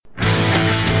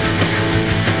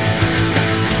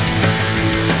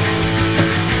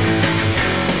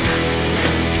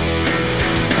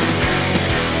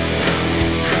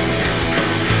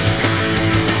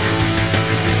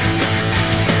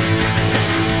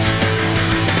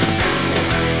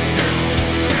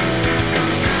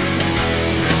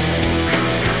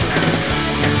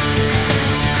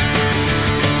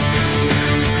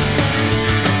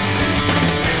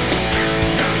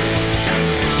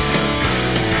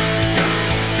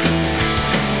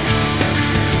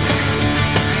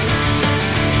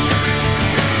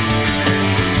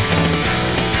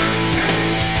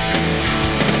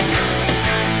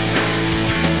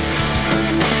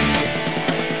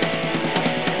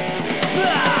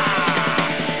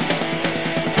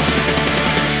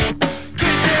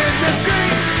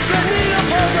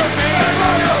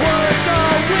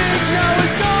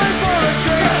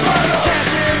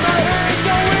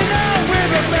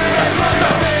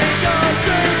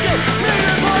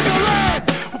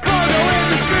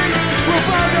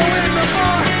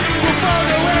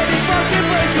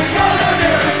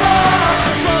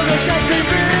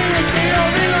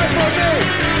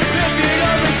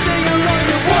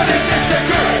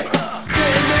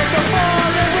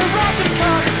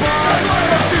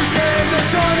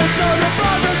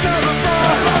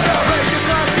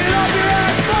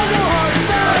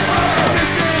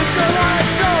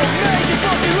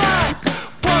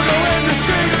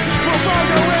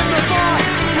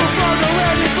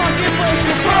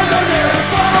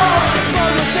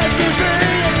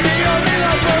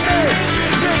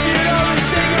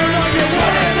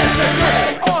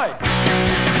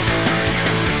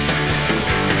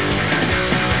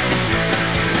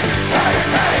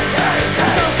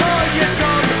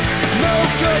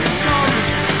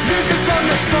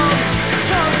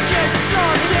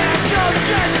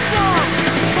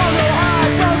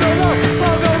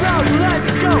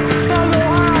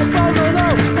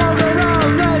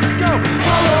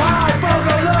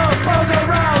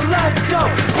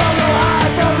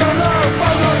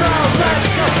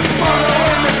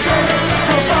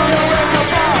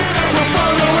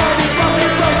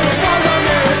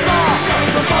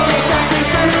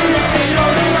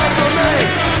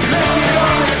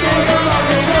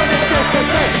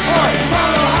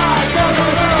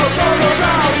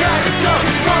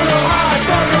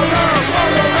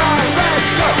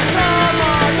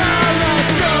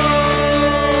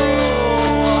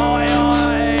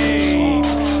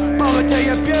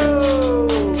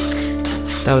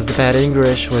That was the Bad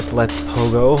English with Let's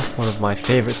Pogo, one of my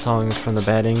favorite songs from the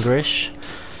Bad English,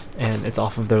 and it's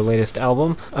off of their latest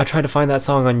album. I tried to find that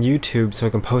song on YouTube so I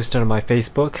can post it on my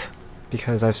Facebook,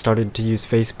 because I've started to use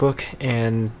Facebook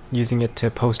and using it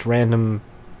to post random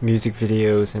music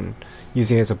videos and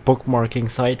using it as a bookmarking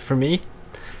site for me.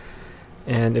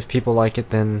 And if people like it,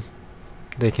 then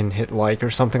they can hit like or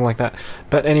something like that.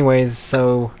 But anyways,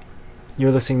 so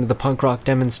you're listening to the Punk Rock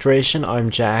Demonstration. I'm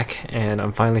Jack, and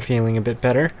I'm finally feeling a bit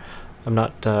better. I'm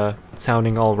not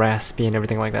sounding all raspy and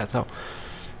everything like that, so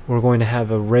we're going to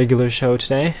have a regular show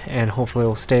today, and hopefully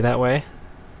it'll stay that way.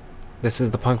 This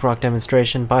is the Punk Rock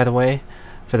Demonstration, by the way,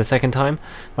 for the second time.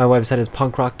 My website is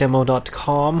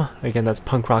punkrockdemo.com. Again, that's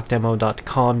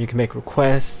punkrockdemo.com. You can make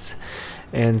requests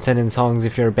and send in songs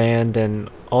if you're a band and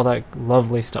all that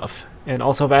lovely stuff. And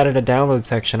also I've added a download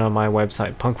section on my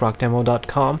website,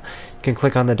 punkrockdemo.com. You can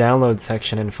click on the download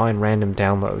section and find random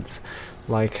downloads,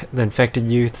 like the Infected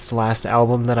Youth's last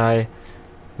album that I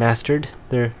mastered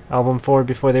their album for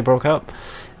before they broke up.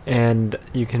 And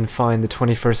you can find the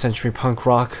 21st Century Punk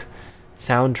Rock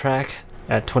soundtrack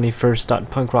at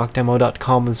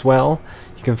 21st.punkrockdemo.com as well.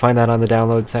 You can find that on the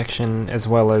download section, as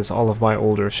well as all of my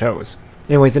older shows.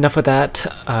 Anyways, enough with that.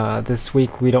 This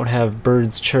week we don't have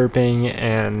birds chirping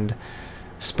and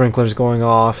sprinklers going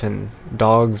off and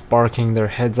dogs barking their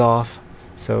heads off,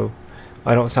 so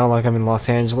I don't sound like I'm in Los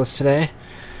Angeles today.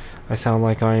 I sound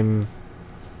like I'm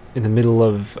in the middle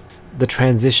of the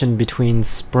transition between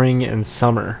spring and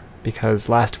summer, because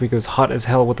last week it was hot as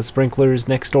hell with the sprinklers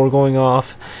next door going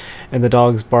off and the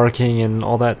dogs barking and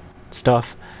all that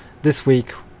stuff. This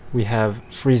week we have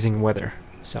freezing weather,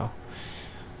 so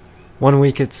one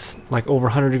week it's like over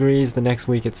 100 degrees, the next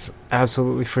week it's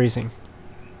absolutely freezing.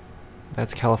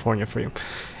 That's California for you.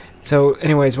 So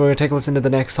anyways, we're going to take a listen to the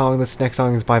next song. This next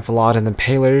song is by Vlad and the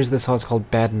Palers. This song's called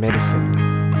Bad Medicine.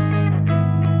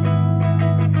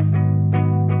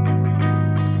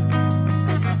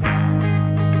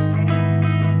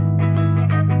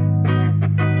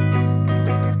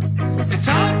 It's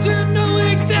hard to know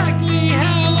exactly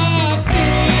how I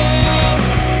feel.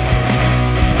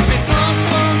 It's hard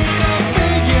for me to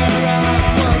figure out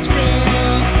what's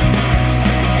real.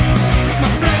 My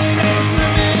brain is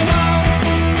moving on,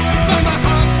 but my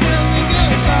heart still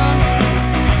lingers on.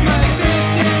 My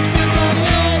existence feels a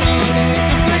little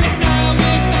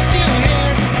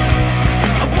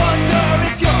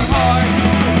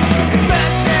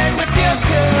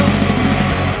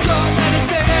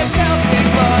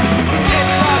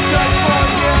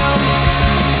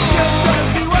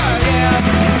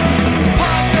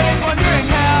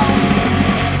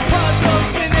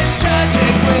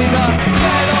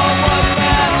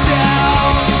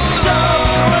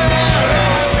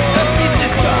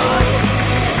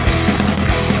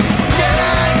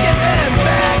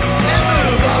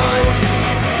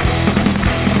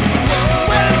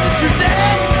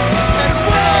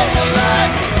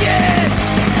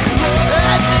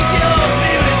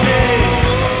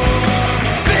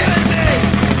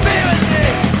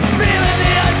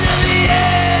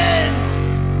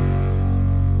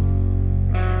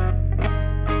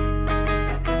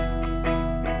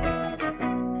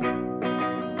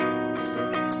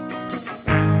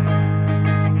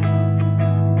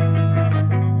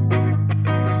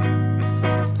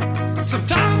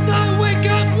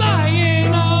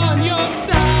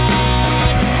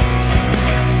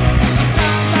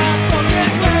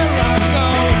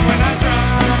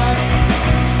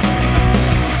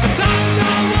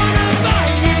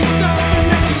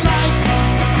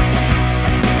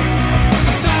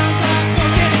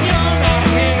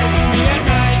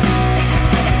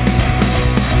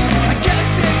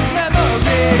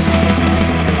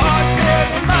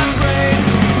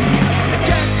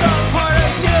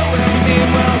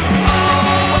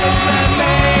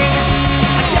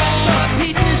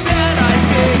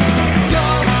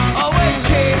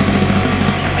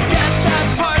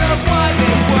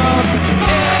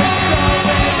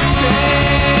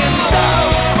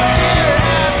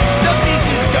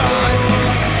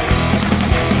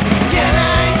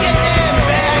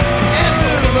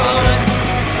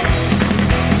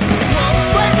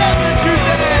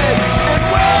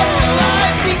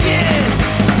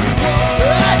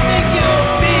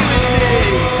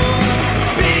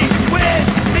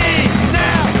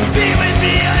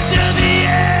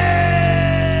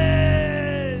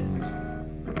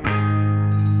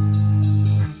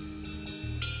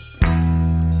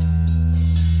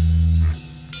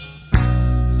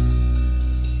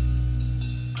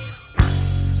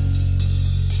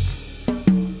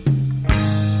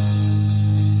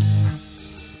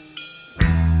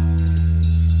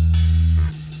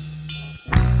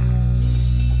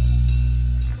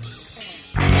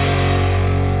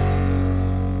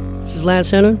is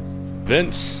Lance Hennon.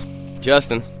 Vince.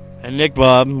 Justin. And Nick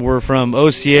Bob. We're from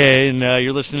OCA, and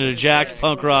you're listening to Jack's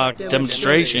Punk Rock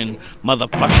Demonstration,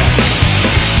 motherfucker.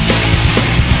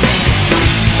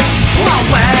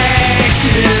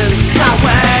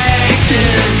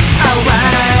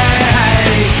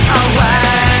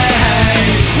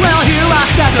 Well, here I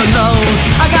stand alone.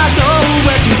 I got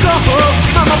nowhere to go.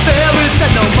 My parents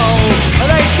said no more.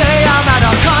 They say I'm out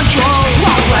of control.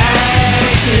 I'm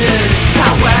wasted.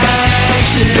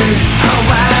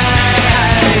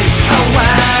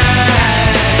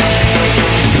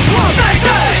 Well, they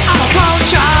say I'm a punk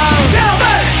child. Tell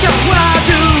me just what I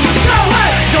do. No way,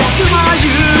 don't do my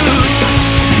you.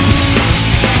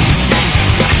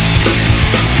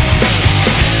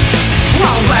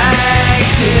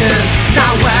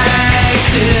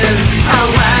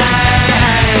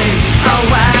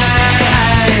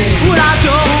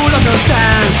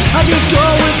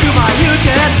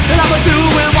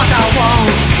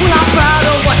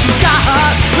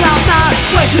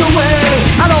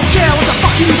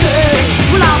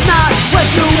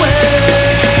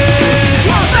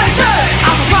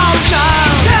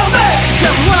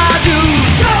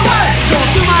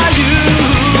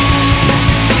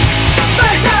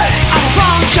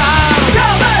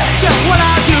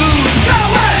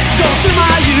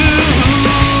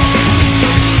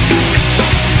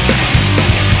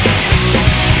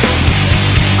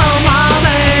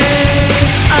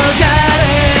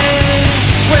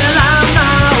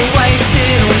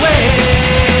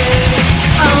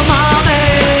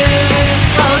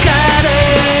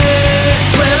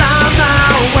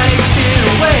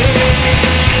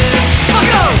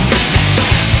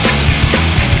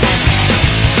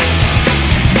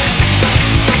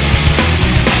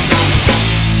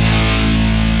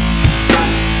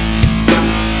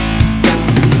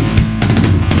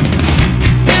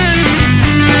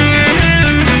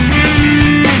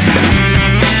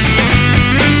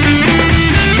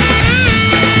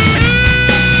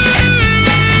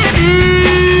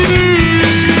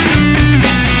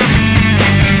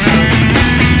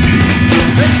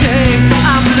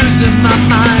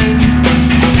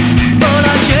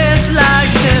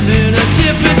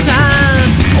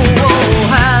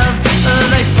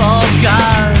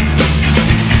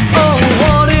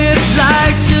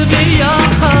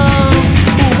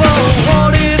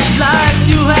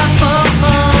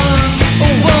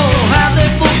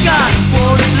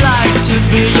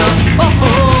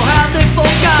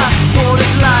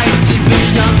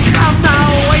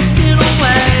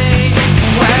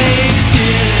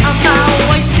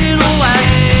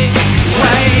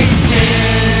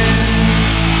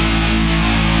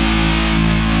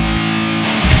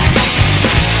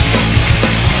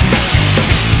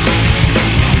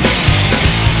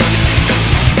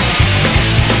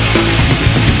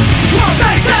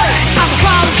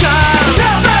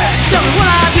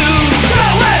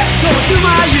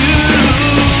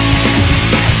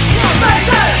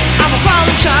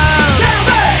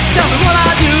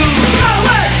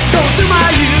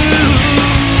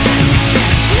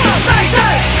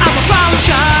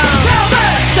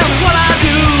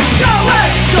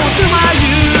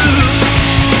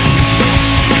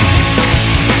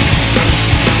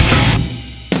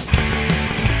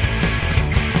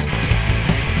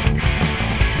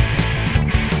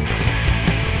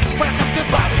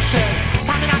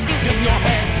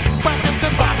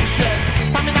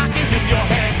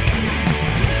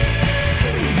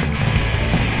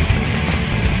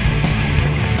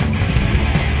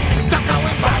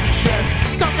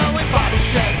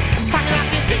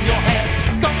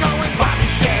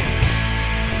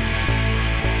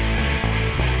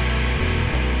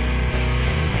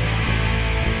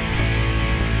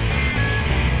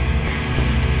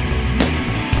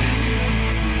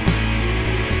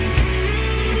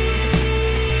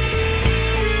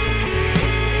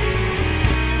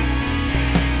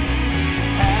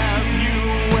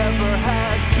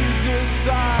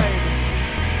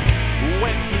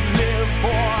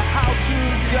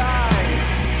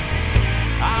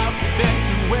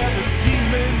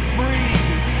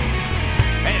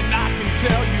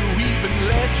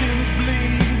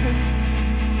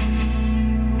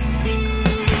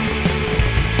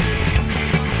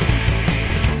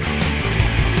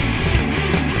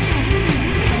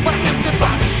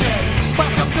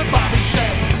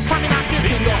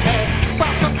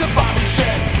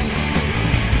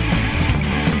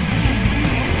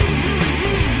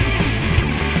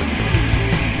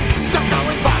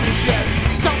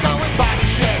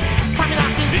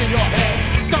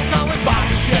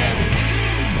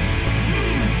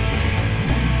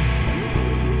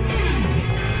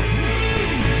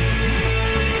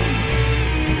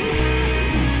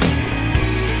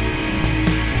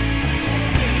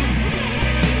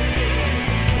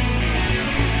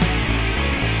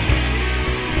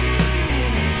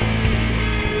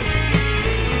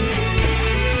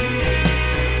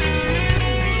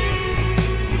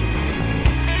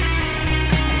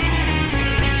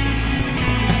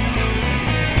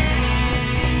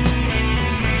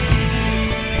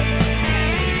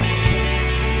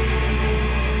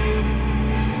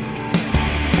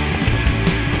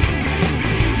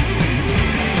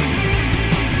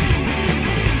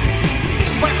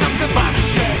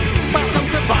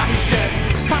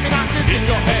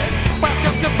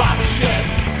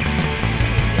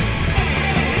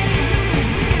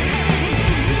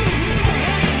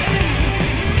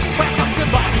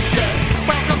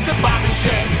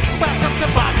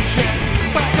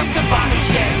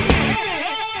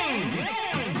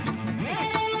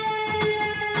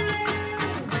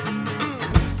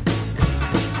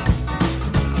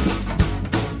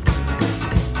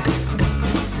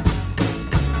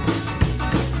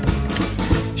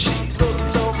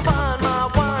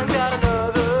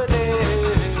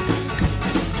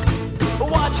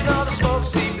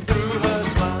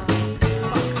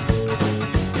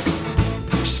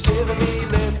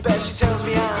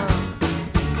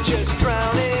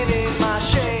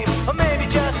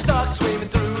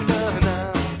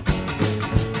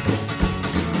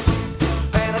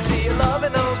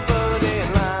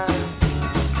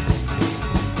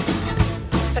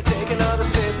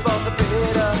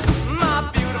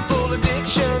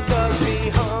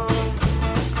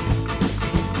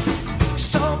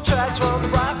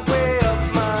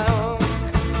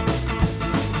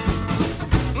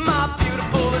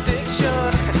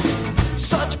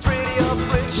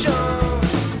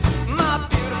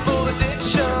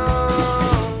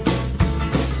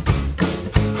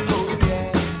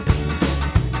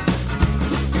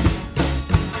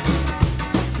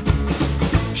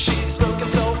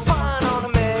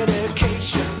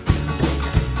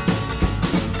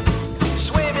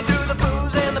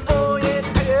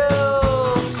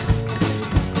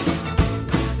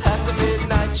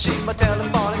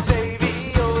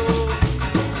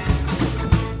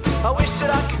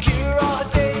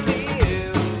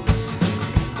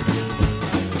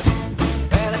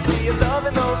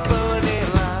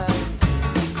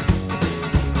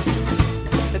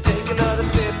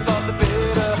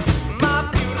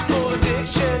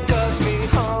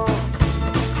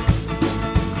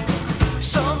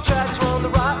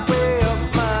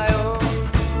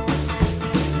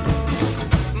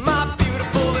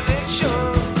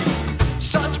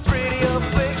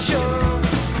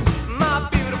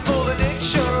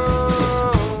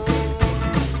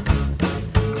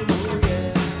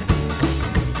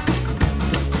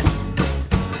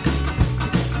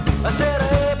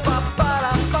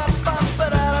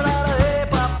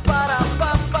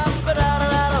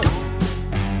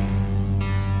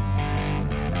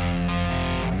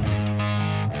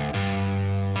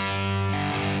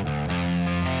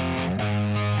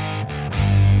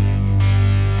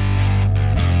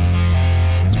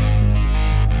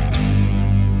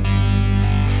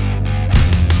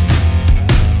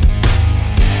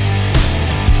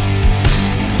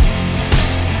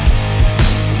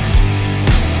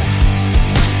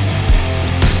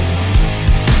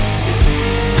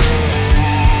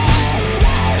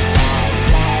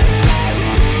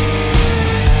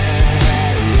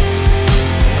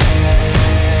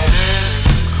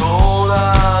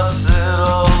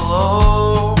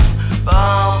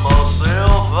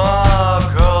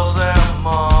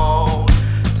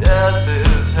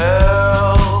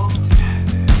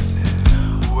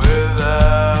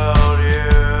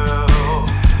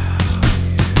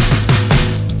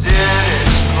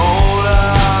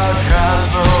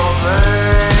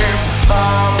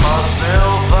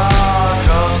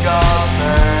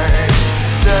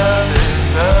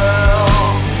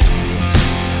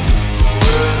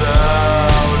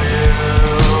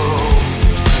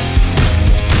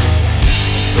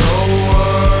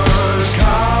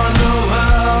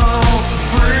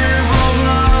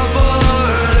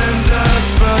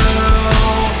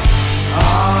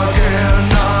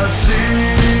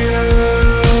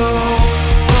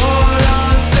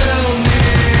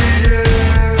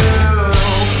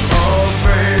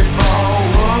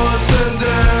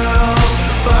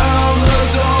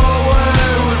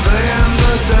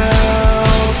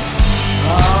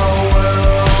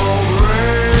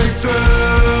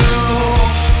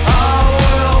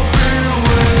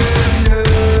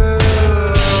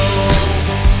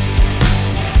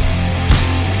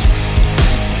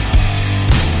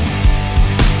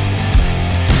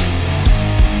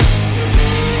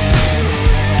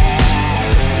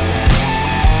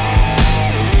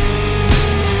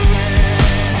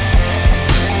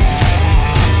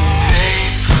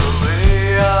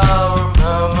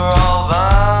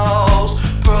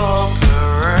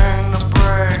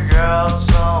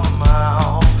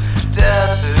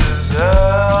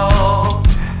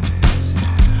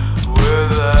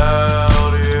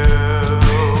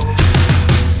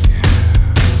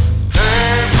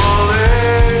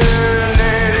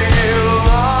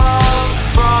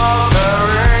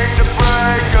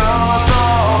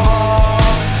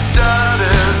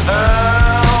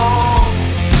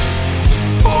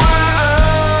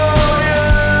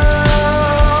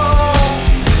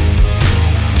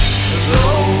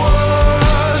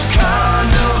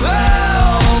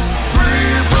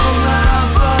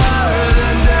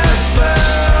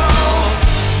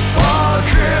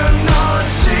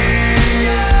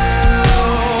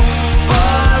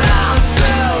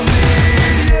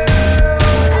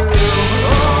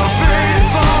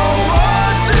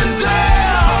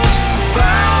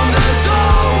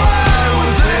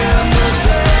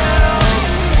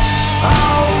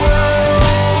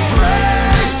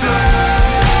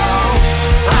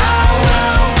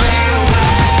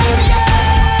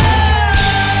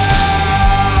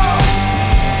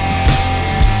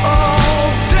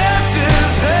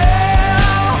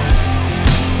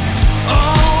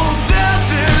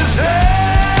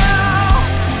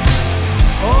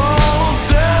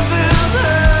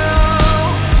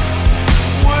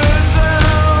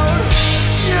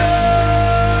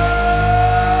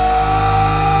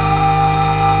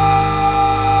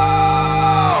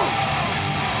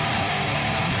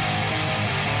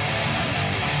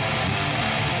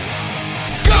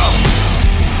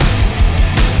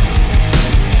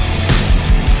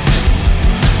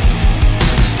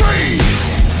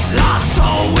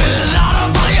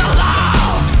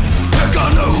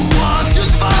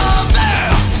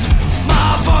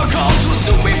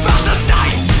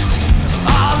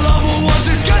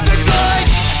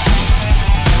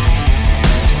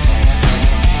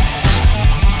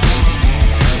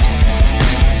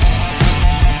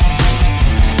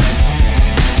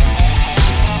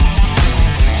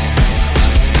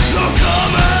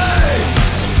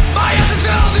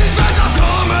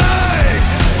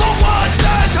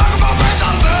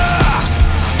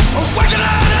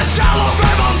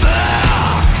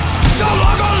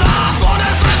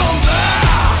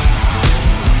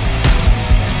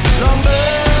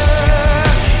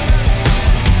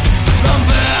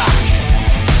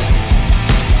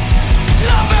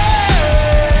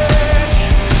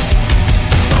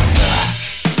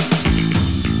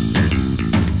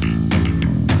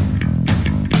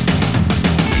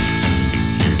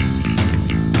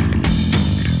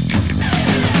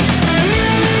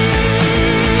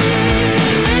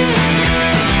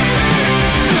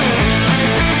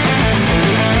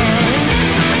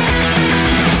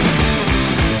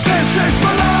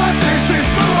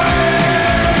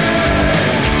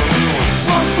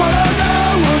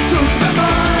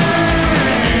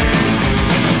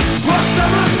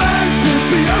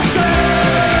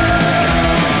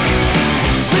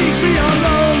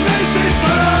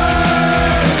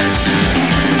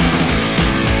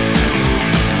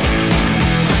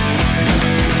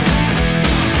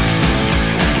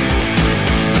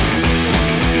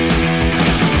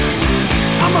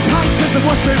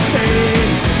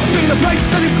 place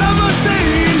that you've never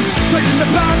seen. Playing the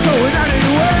band, going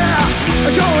anywhere.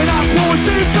 Going up what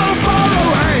seems so far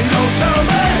away. Don't tell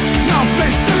me, I've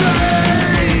missed the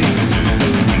race.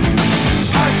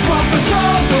 That's what the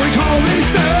times we call these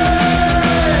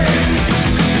days.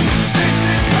 This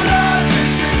is my life,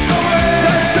 this is the way.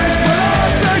 This is my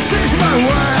life, this is my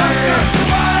way. That's the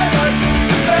way I choose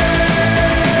to be.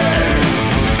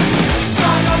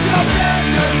 Start up your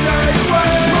business, stay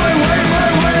away. My way,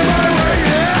 my way, my way,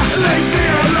 yeah. Leave me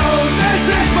alone, this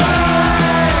is my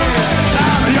life.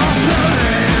 I'm yours to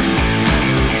live.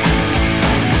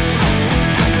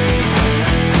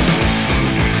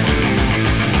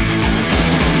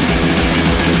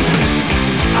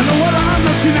 I know what I'm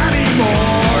not in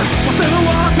anymore. What's in the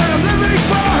water I'm living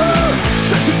for?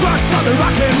 Such a crush for the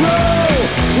rock and roll.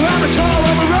 I'm a toll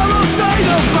of a rebel state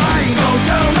of mind. Don't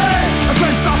tell me a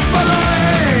friend's not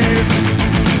alive.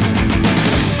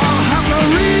 I'll have no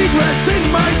regrets in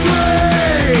my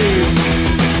grave.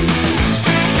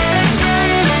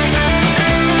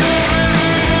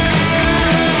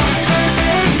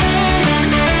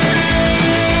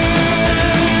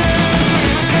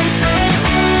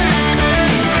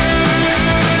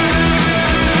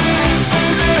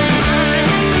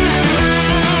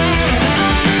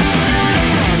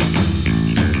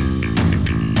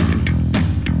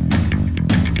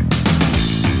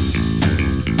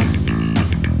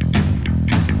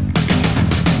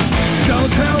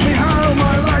 Don't tell me how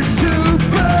my life's to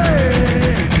be.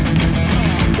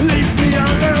 Leave me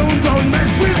alone, don't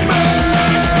mess with me.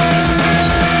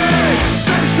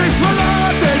 This is my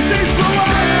life, this is my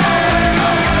way.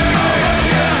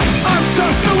 I'm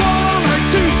just the one I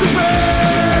choose to be.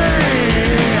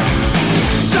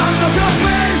 Son of your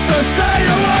business, stay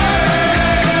away.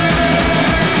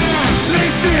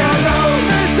 Leave me alone,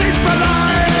 this is my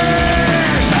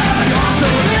life. I want to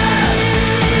live.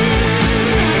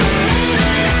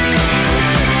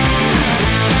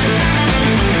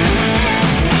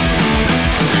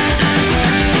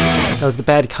 That was the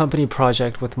Bad Company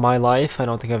Project with My Life. I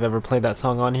don't think I've ever played that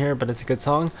song on here, but it's a good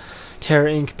song. Terror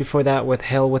Inc. before that with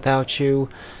Hell Without You.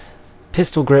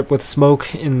 Pistol Grip with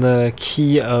Smoke in the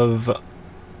Key of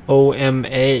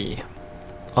OMA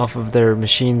off of their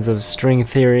Machines of String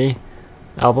Theory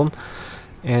album.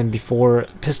 And before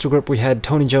Pistol Grip we had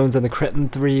Tony Jones and the Cretin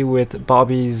 3 with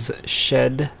Bobby's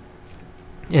Shed.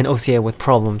 And OCA with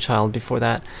Problem Child before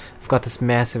that. I've got this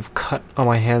massive cut on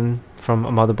my hand from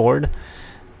a motherboard.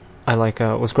 I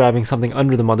was grabbing something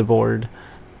under the motherboard.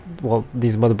 Well,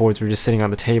 these motherboards were just sitting on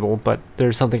the table, but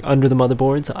there's something under the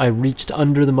motherboards. I reached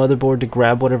under the motherboard to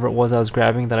grab whatever it was I was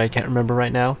grabbing that I can't remember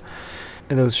right now.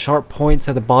 And those sharp points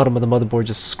at the bottom of the motherboard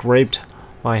just scraped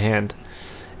my hand.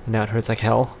 And now it hurts like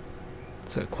hell.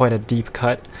 It's quite a deep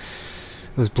cut. It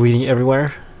was bleeding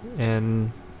everywhere,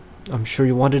 and I'm sure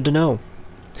you wanted to know.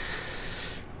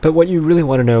 But what you really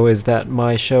want to know is that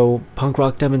my show, Punk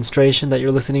Rock Demonstration, that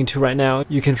you're listening to right now,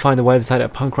 you can find the website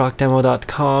at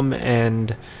punkrockdemo.com,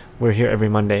 and we're here every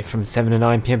Monday from 7 to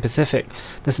 9 p.m. Pacific.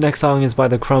 This next song is by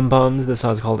the Crumb Bums. This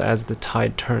song is called As the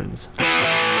Tide Turns. As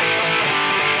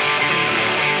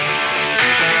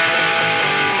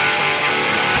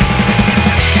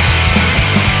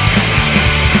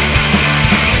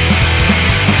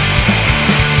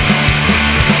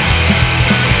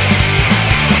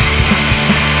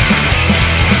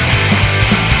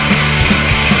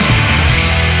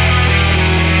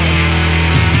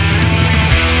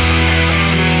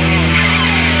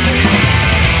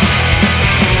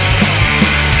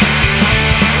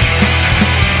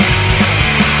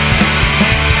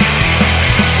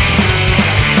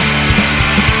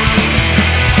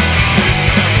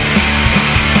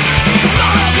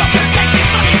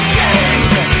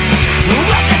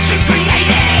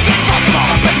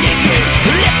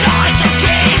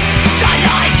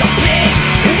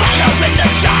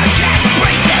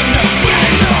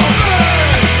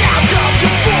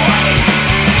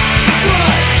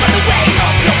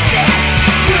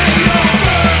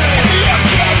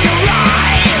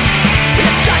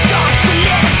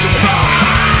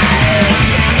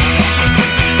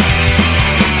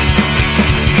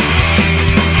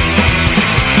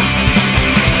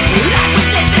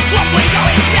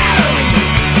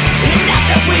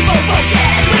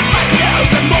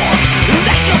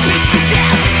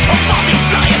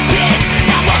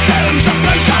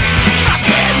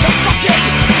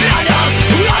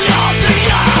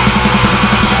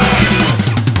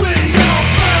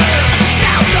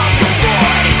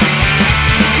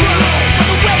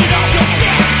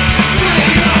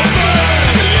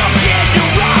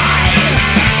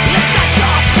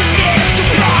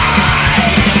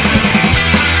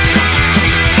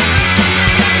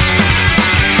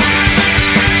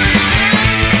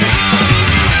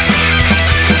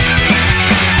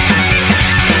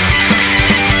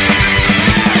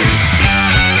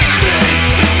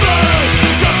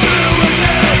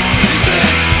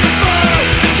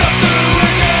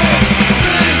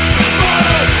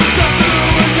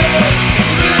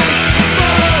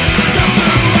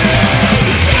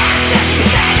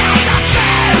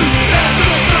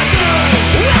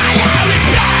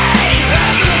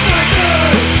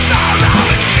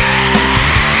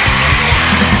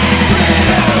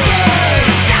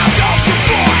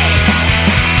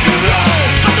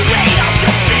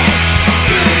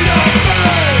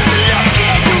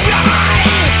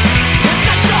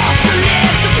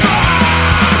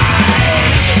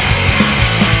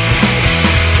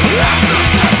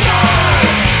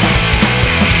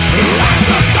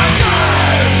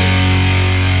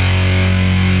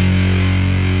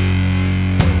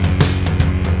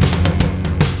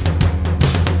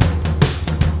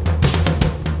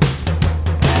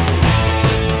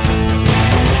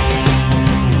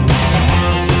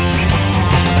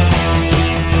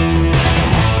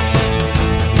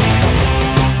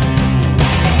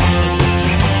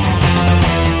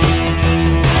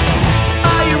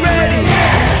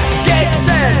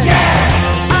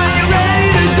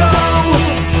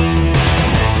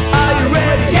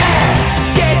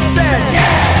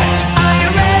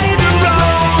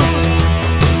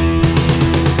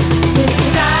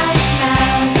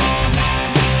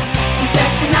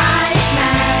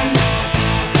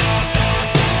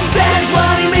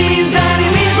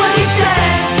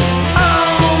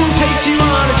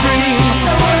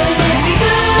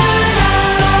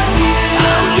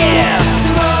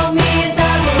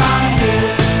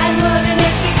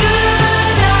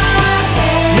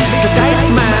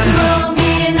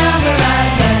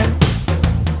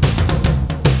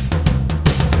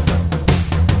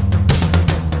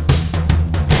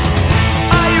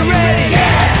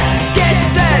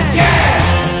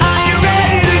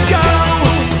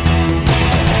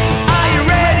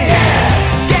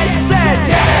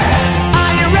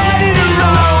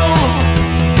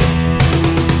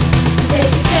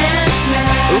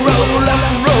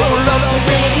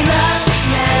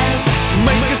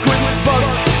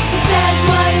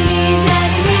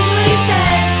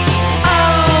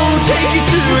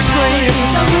dreams.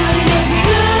 So wouldn't it be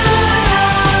good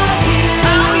of you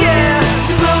Oh yeah.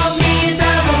 to roll me a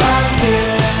double on you?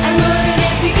 And wouldn't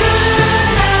it be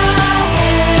good of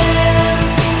him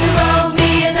to roll me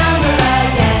a double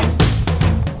again?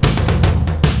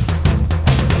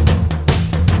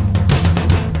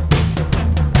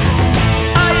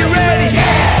 Are you ready?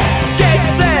 Yeah. Get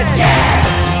set.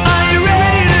 Yeah. Are you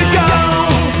ready to go?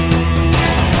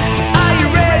 Are you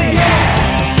ready?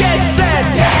 Yeah. Get set.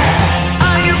 Yeah.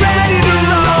 Are you ready to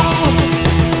roll?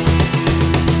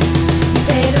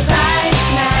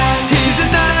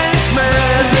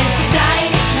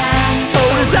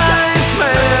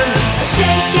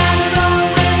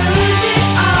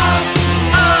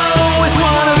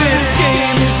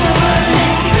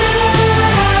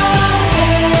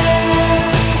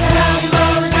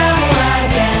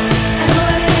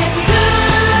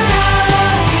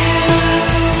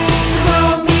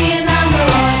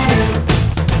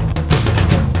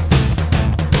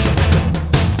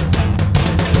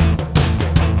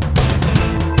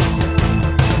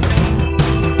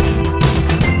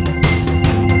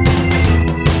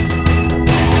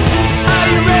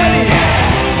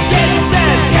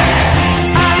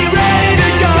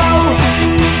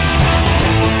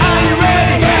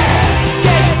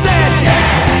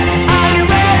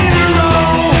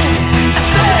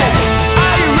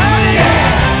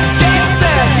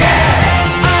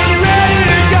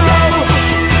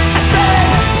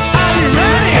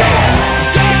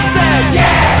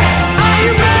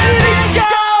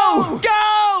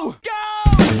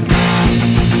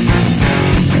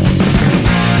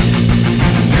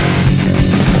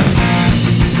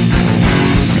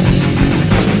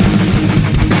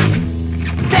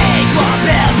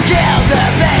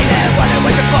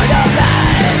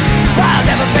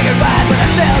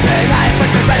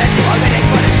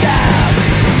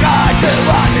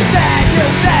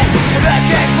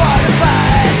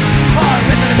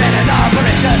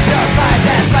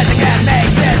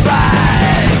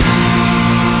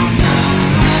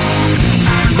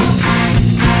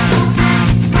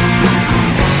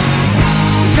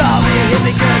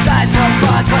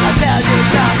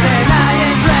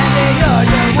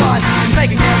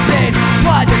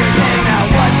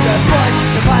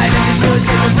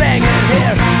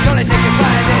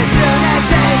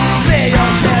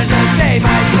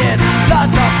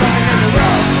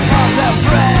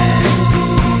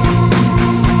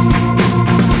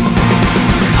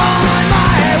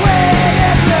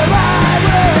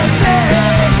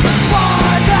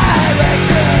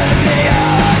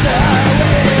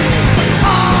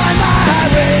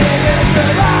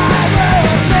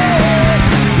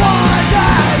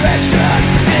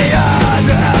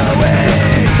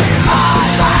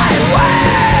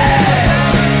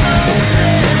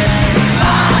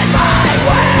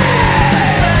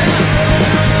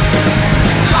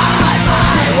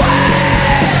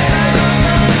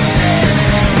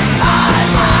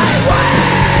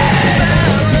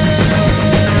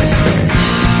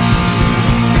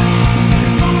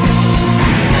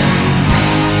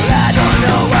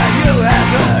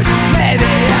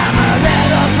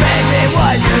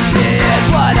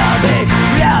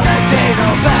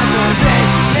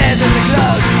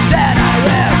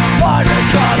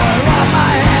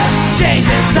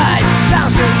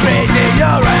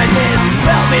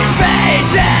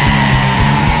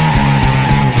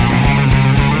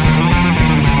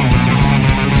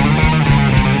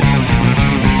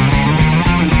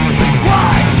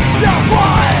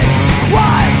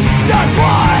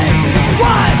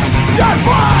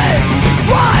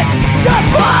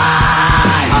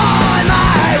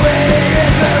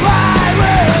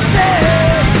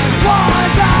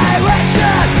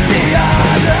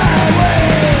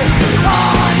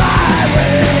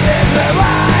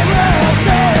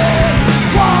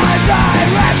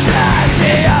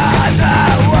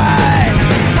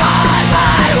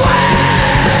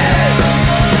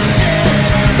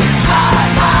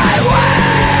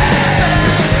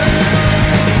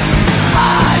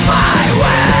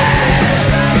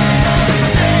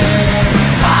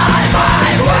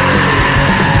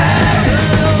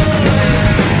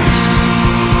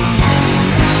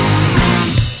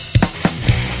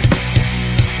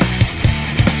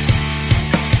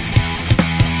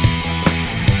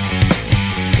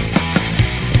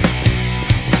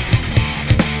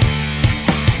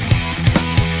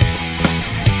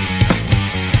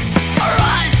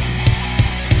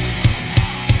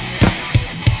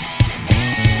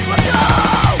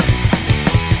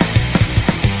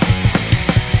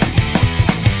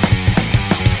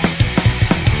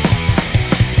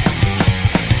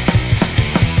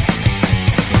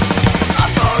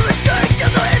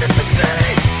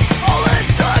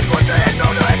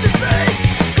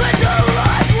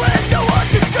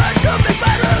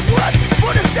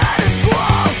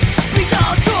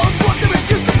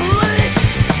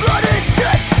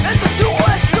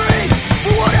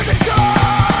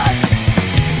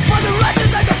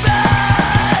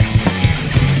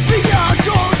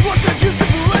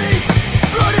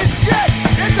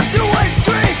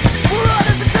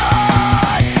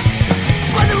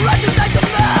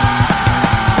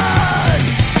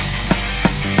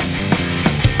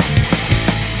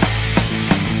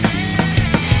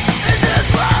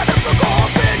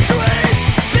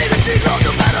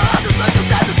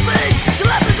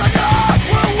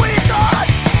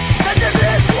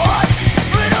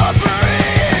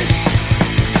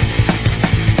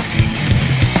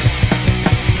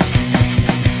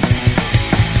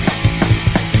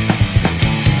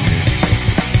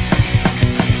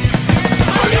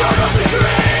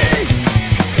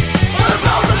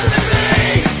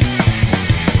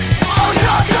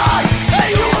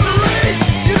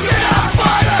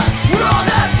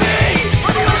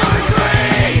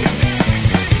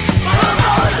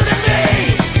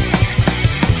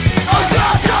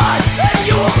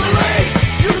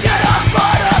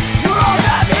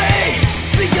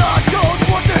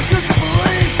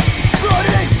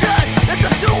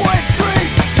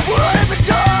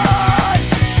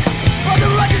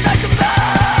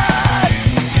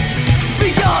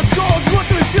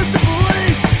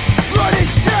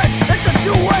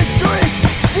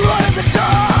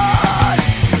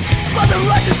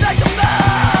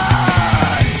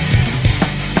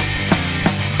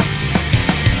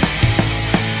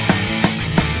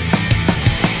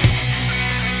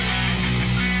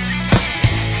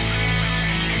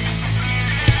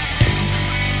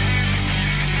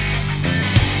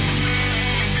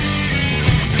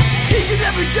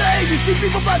 see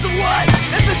people pass away.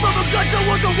 If it's from a gunshot,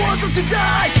 wars or wars of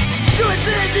today. Shooting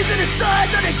things even inside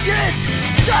that it did.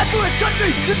 Die for his country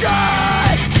to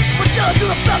die. But tell to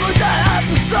the family that have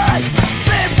to say.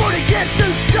 Being born again to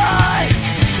stay.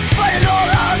 Fighting all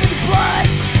out in the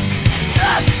place.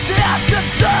 As the active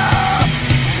sound.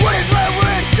 What is what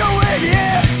we're doing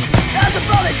here? As a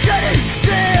family shedding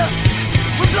tears.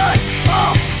 With blood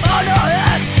all on our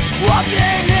heads.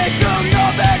 Walking into no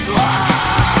man's land.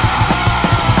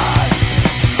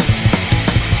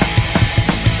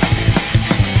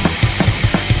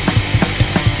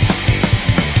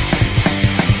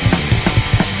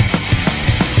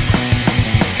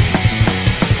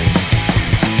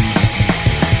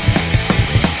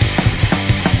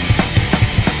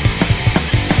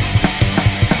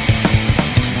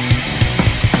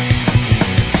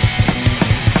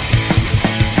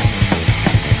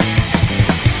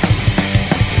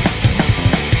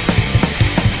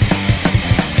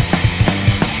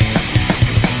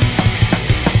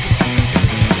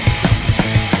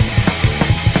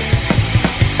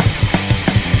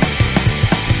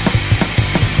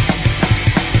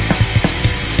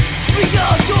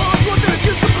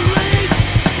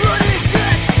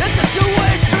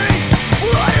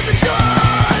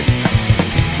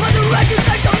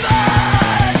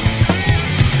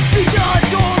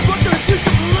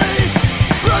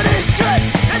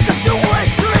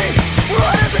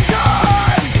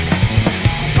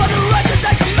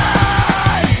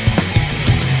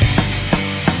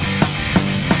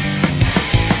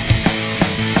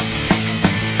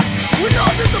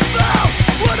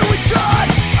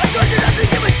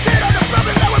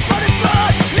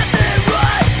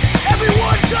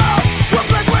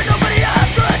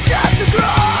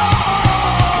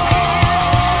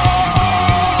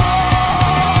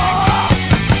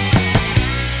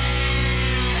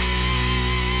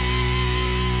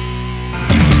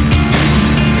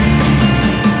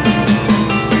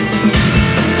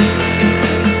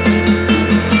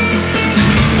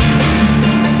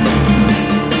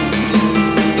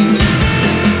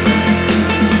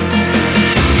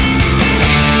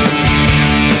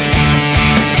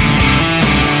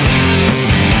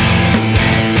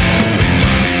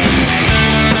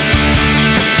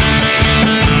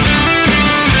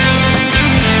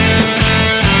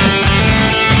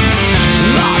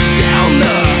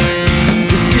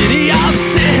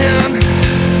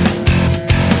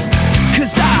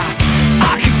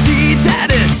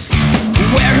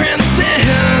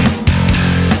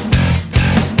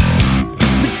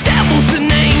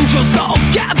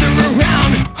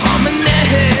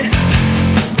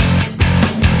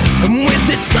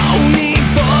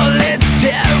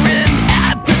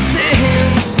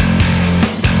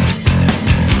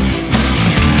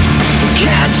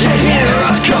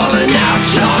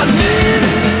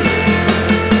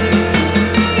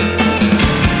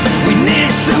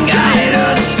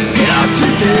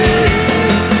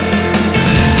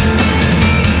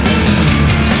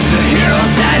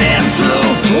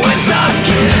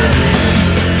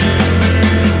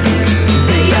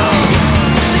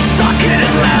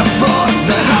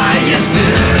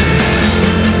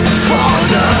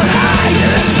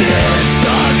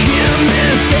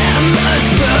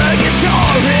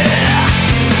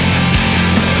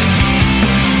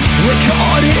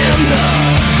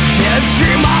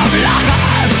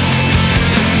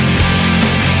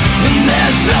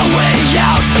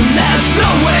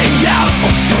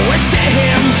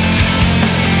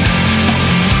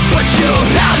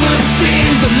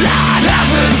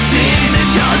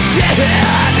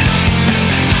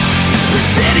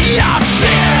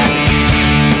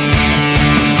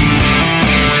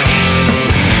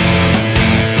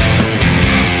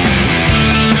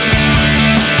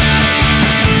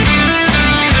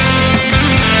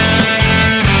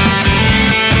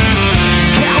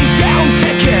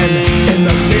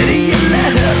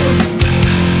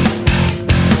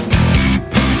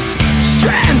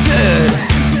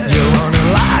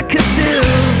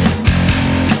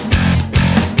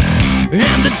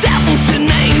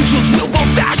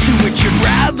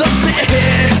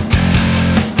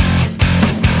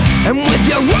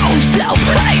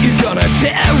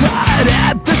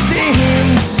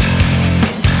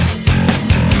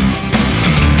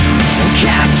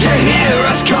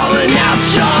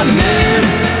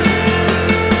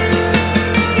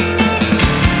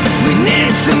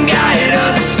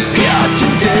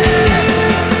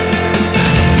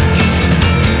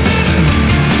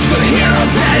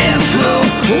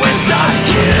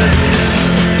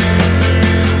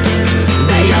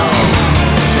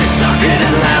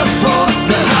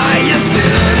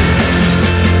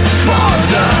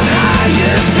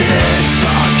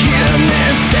 Stuck in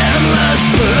this endless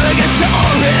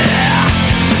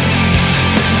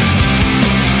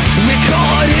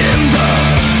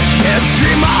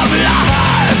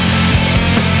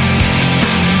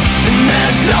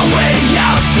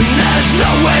there's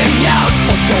no way out,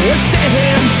 or so it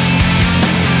seems.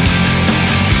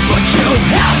 But you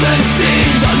haven't seen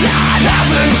the light,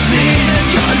 haven't seen it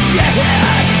just yet.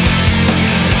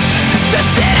 The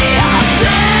city of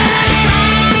sin.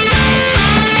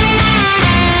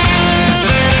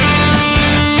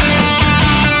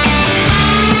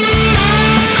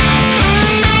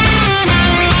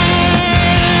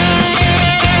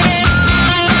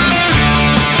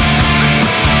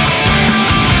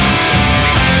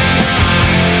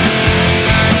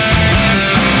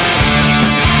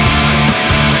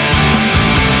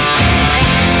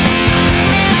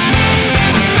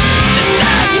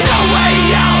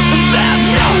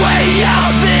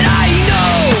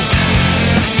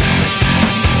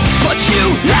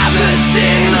 Haven't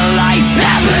seen the light,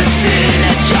 haven't seen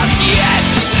it just yet.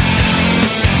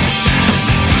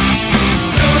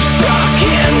 Stuck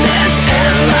in this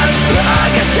endless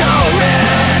purgatory,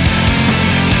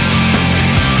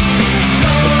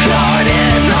 caught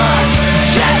in the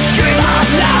jet stream of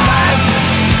life.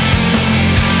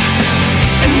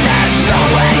 And there's no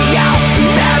way out,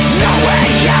 there's no way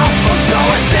out, or so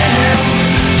it seems.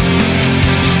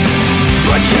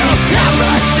 But you'll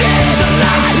never see the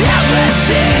light, never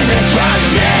seen it just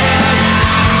yet.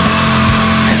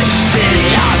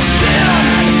 City of sin.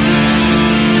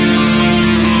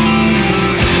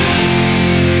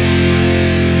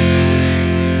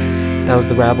 That was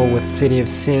The Rabble with City of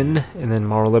Sin, and then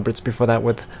Moral Liberts before that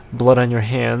with Blood on Your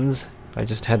Hands. I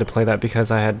just had to play that because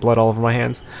I had blood all over my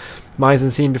hands. Mise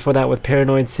and Scene before that with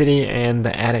Paranoid City, and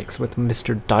The Addicts with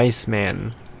Mr. Dice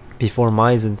Man before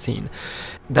Mise and Scene.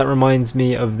 That reminds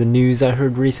me of the news I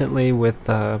heard recently with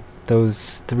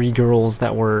those 3 girls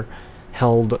that were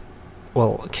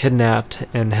kidnapped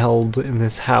and held in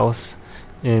this house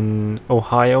in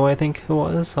Ohio, I think it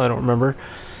was, I don't remember,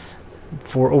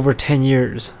 for over 10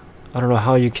 years. I don't know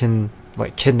how you can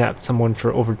kidnap someone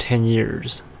for over 10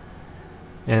 years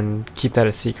and keep that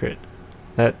a secret.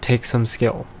 That takes some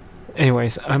skill.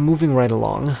 Anyways, I'm moving right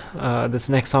along. This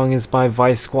next song is by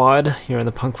Vice Squad here in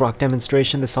the punk rock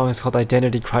demonstration. The song is called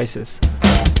Identity Crisis.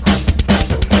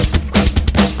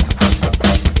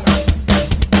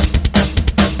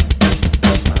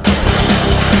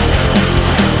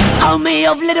 Oh, me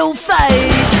of little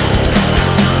faith,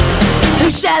 who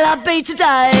shall I be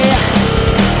today?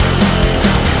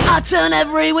 I turn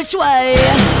every which way.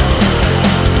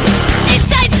 It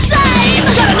stays the same.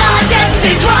 Got an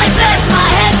identity crisis. My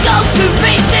head goes to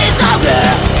pieces. Oh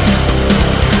yeah.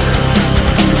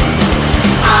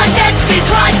 Identity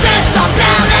crisis. I'm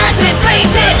down and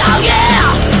defeated. Oh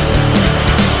yeah.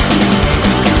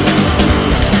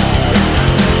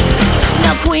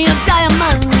 No queen of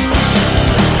diamonds.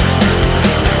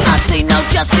 I see no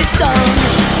justice done.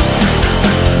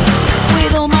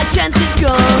 With all my chances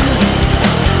gone.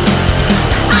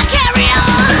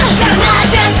 Got an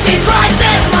identity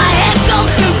crisis, my head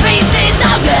goes to pieces,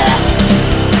 oh yeah.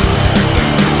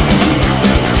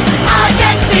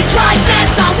 Identity crisis,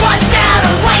 I'm washed out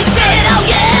and wasted, oh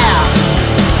yeah.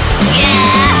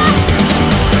 Yeah.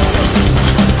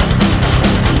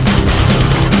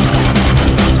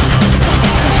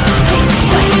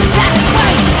 That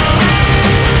way.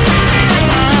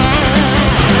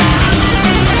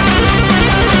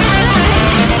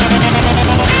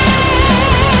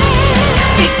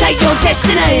 Dictate your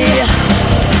destiny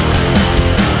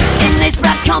in this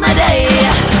rap comedy.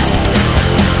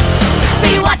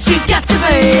 Be what you got to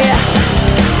be,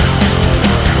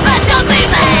 but don't be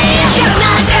me. Got an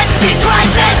identity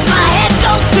crisis, my head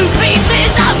goes to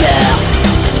pieces, oh yeah.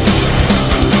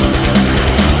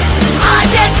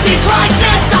 Identity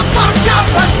crisis, I'm fucked up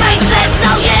and faceless,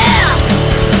 oh yeah.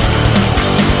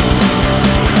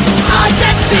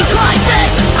 Identity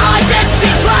crisis,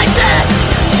 identity crisis.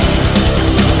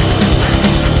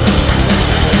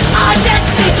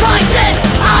 Identity crisis,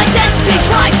 identity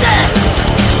crisis.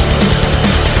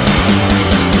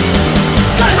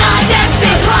 Got an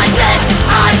identity crisis,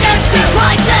 identity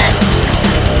crisis.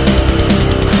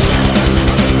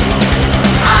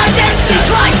 Identity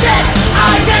crisis,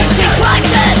 identity crisis. Identity crisis, identity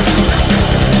crisis.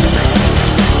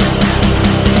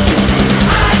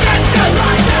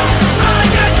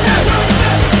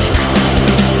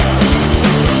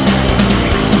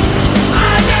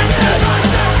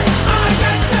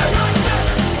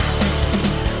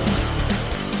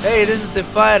 Hey, this is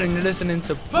Defiant, and you're listening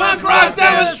to Punk Rock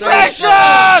Demonstration!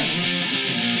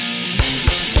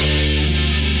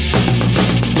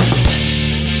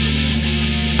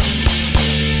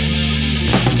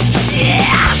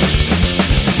 Yeah!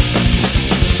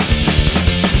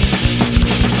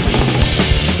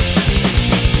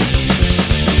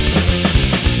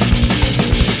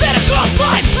 Better go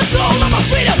fight, that's all of my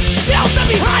freedom.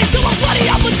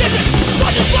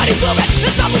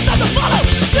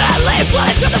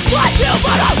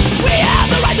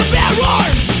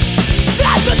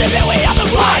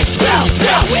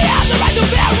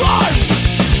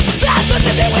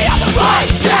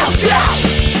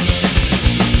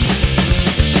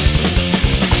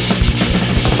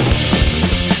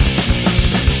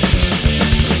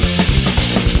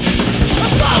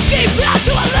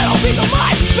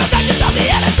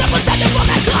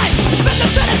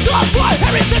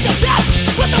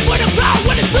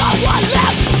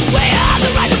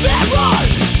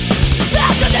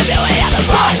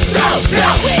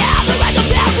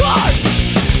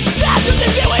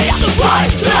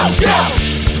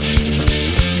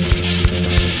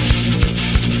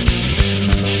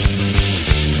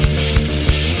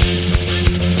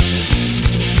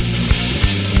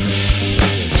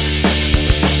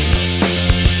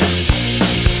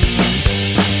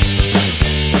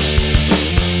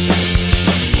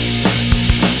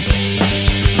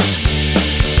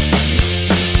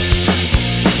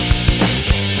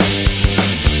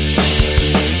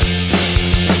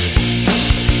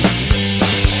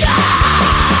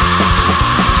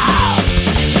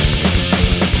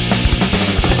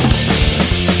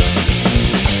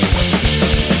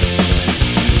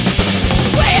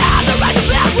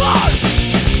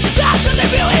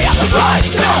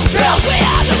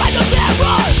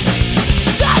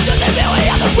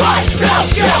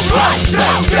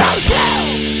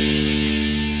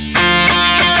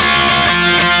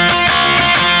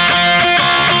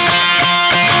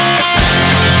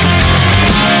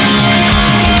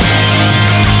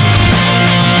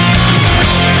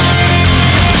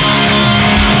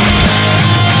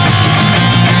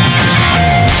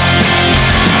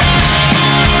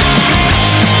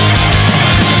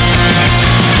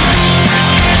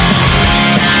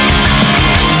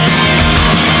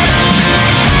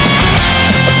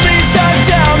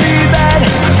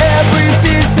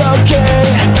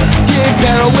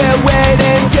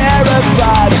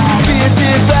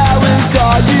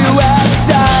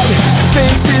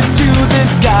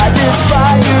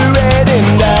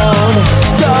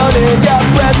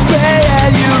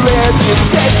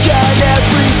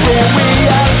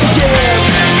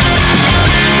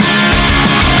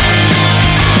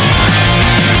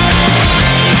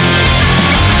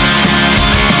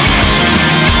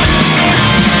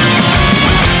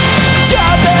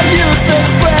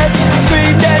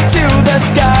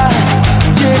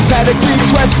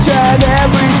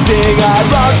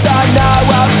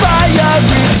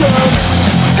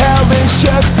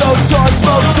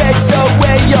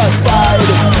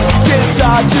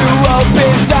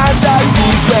 times like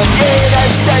these when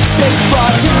innocence is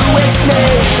brought to its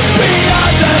knees. We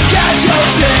are the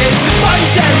casualties, the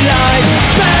voice and line,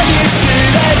 begging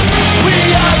students. We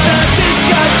are the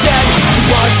discontent, the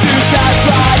ones whose lives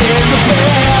rot in the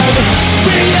bin.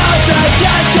 We are the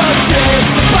casualties,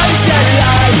 the voice and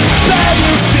line,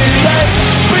 begging students.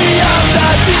 We are the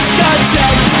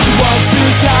discontent, the ones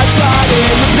whose lives rot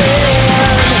in the bin.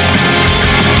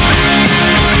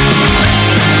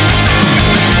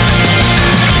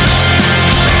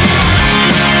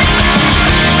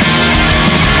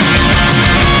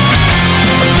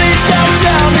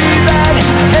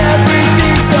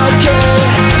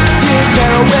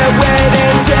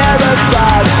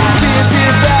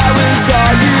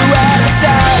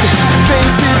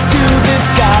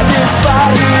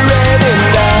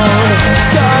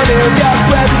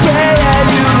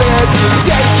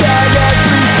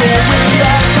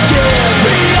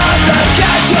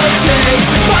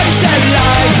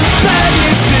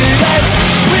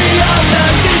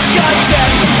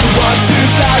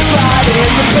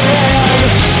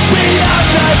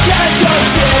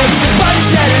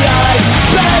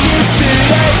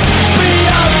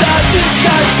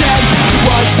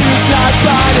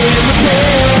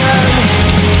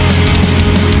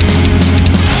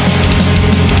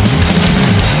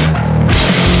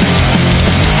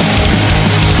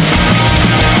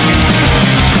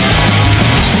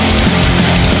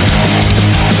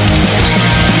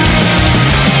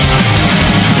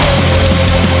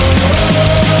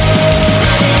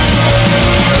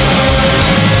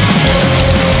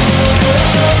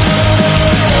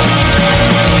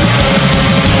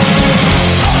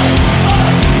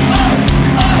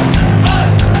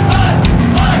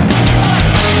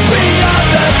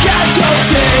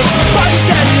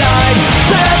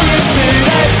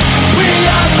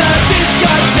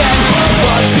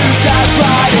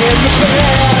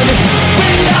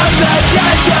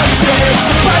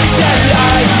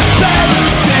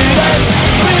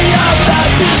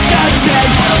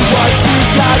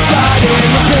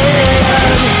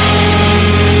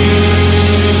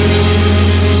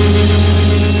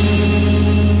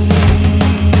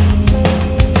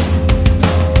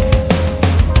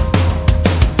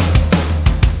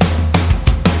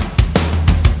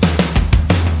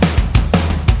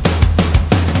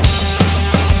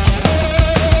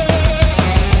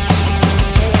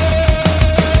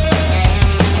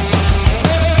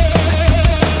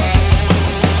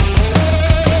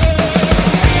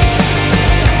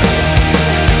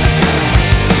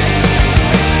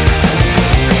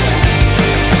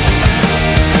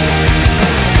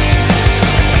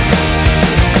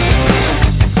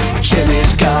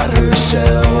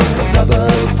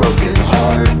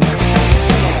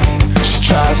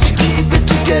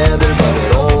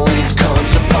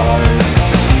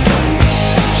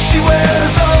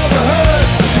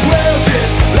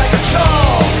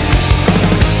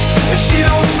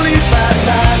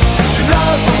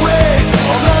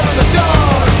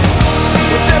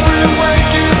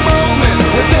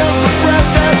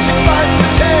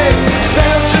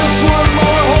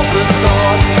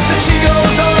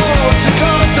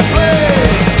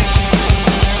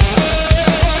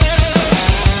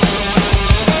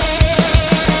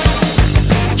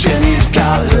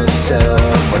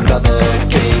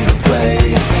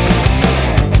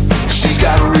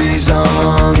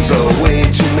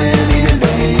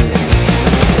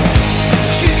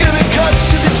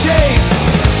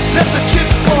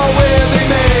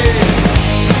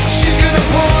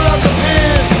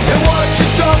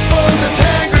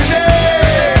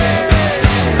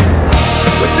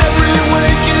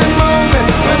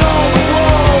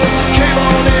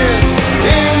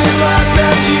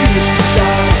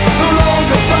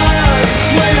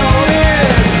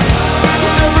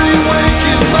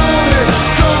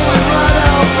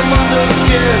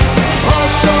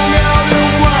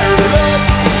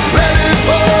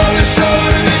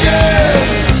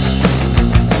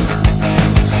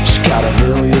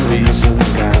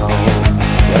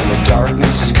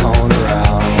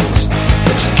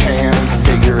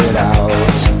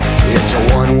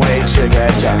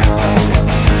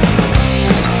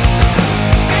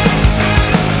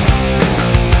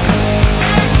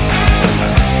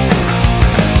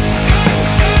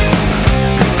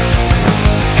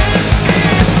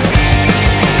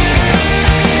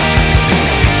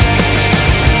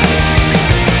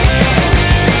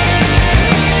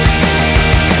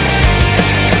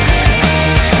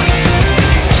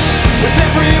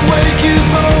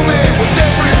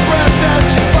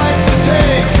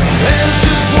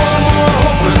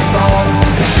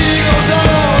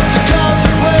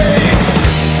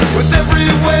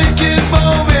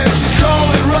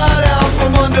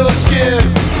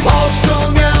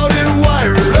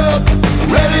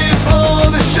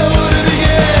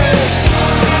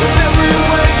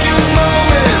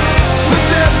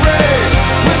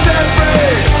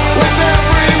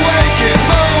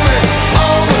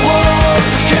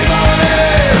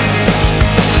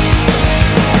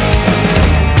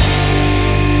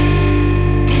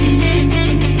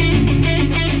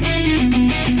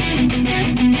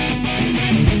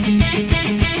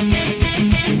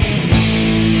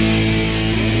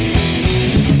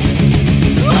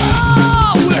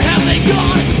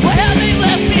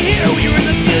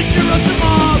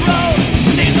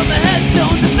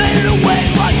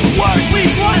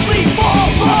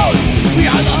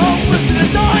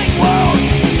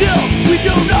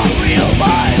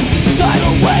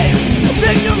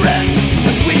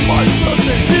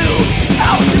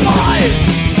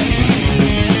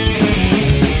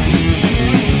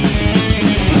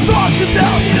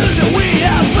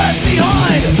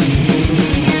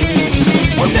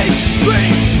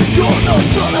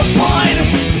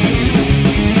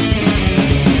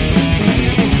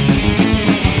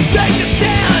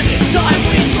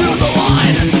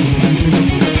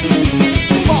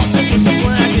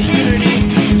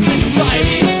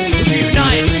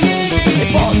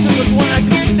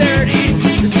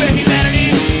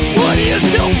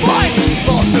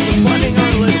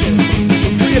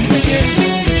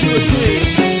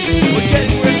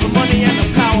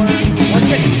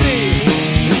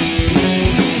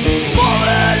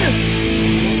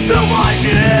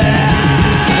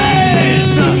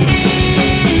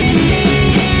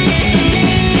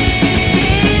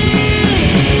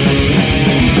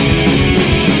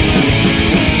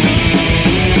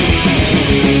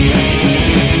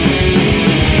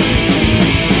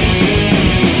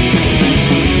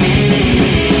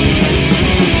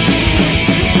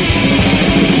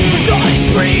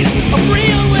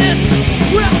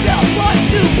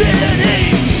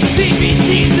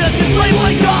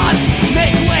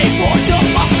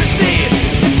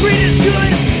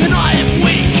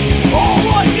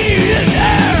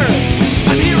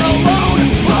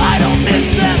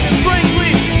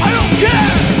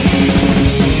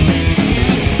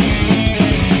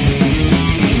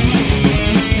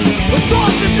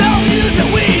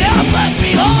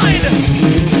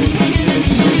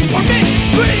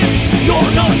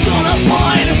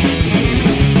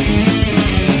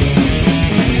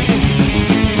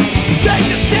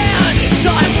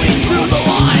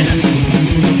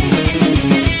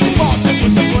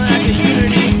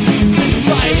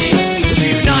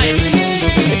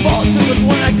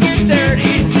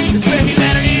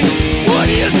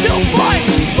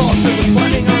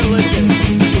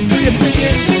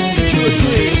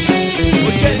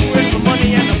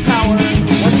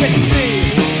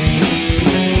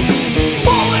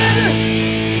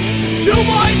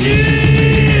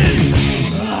 knees.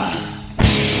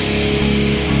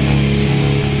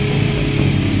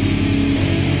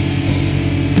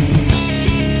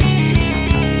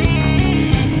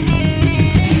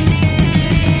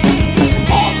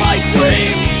 All my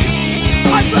dreams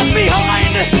I've left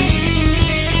behind.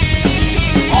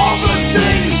 All the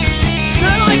things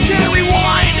that I can't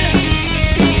rewind.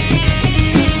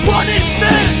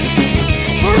 Punishment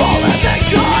for all of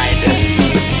mankind.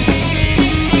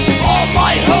 All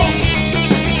my hope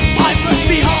I've left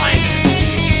behind.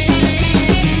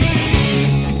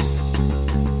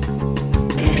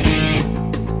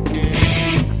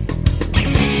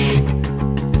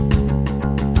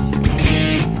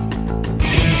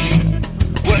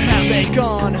 Where have they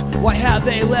gone? Why have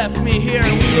they left me here? We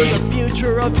were the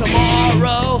future of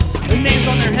tomorrow. The names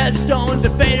on their headstones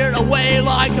have faded away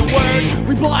like the words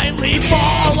we blindly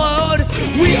followed.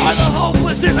 We are the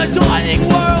hopeless in a dying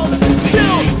world.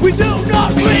 Still, we do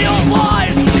not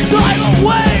realize tidal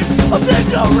waves of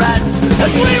ignorance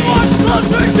as we march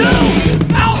closer to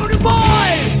our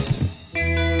demise.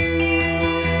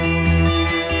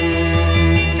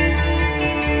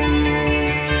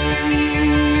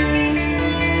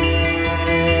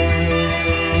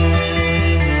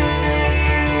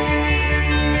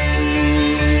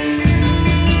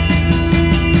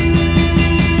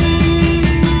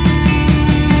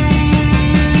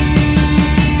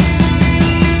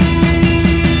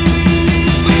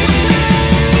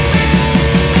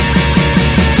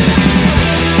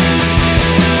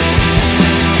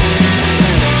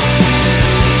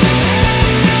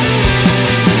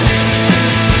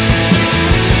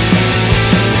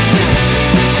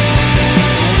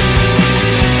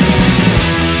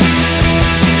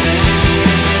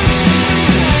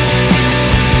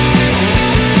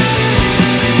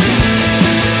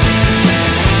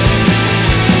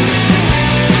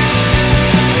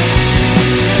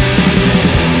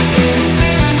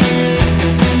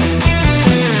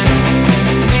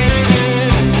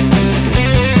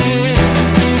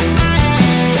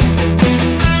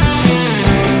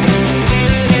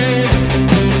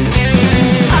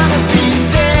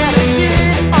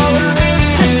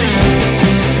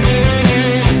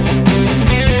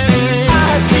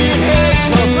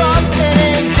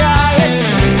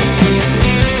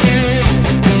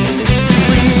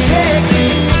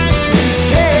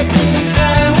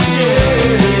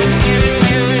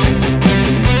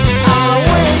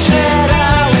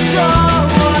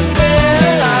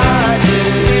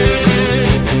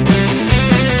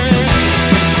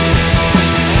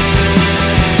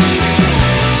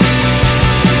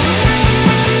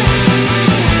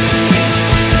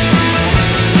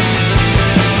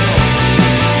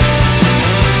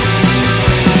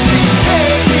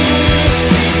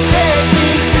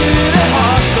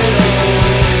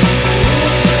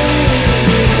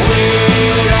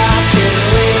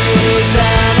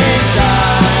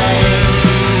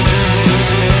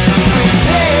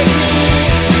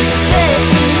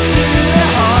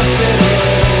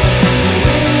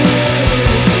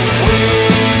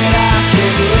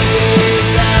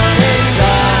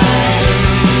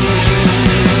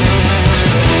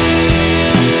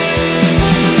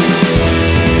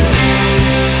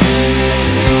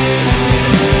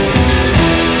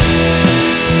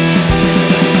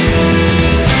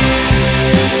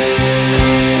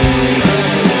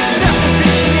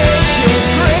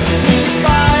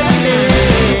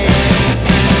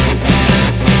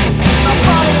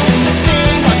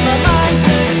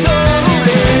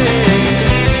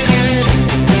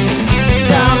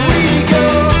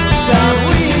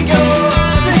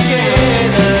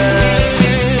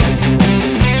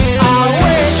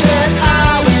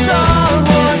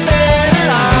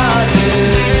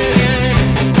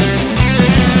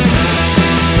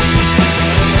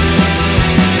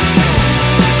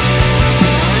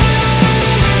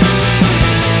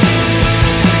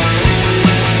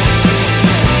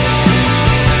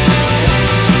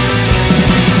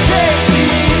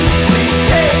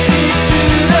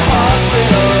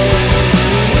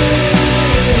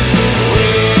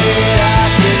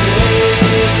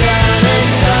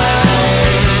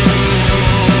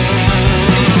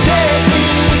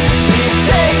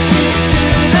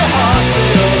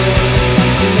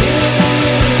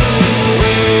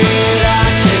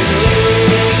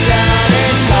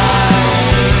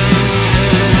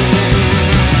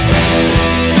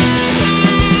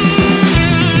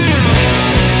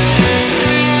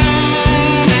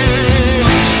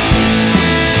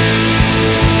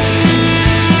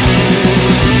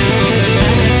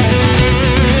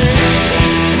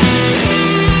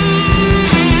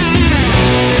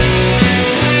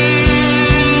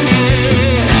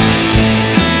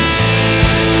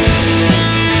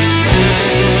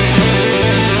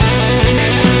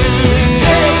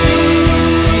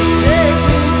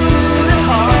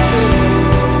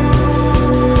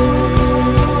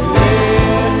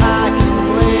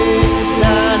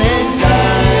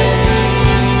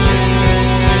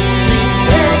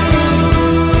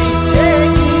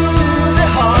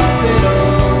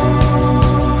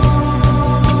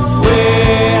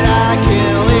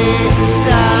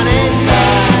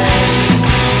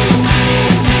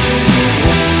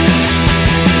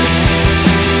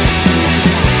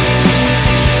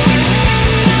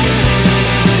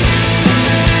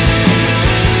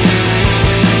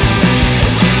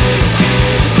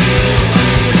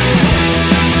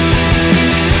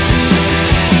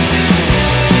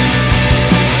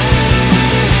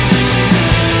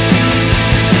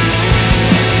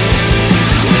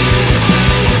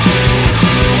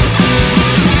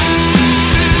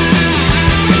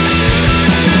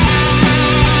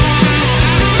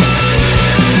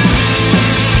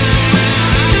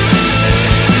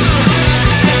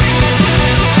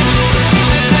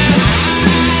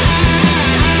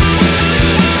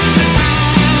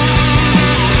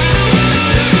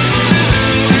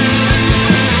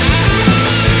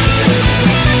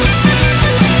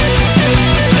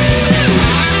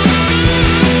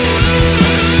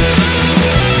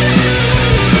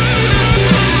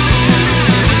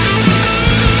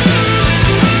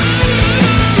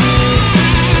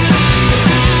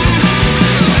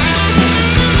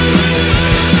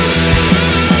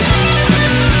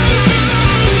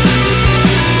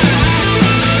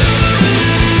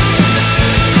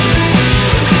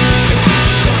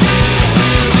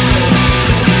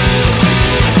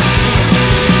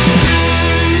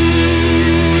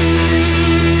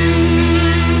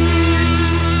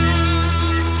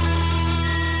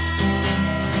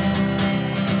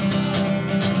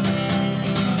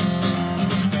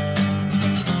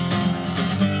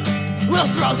 We'll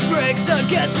throw some bricks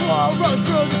against the wall, run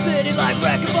through the city like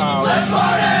wrecking balls. Let's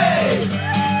party!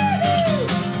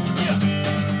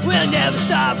 We'll never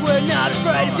stop, we're not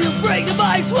afraid. If you break the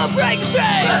bikes, we'll break the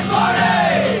train. Let's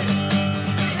party!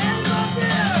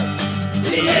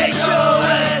 The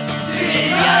H-O-S-T-I-L-A-C-Y.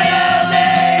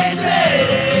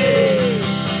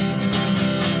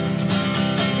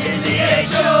 In the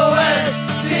H-O-S-T-I-L-A-C-Y.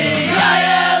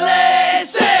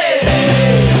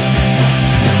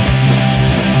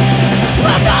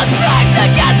 We'll go strikes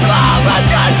against the wall, run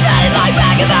through the city like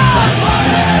wrecking balls. Let's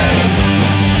party!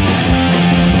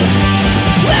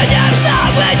 We're not stop,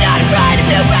 we're not afraid.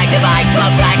 If you break the bikes, we'll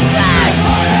break the train.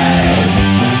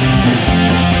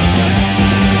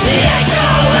 The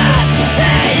H-O-S-T-I-L-A-C-Y.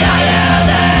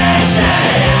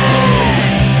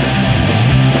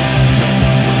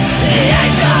 The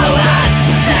H-O-S-T-I-L-A-C-Y.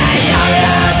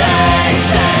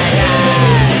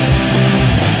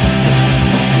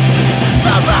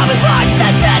 Suburban blocks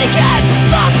and city kids,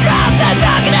 lots of crowds and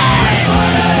balconies.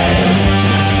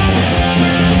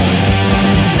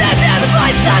 There's never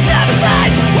place, not never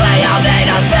sides. We all made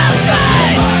us feel the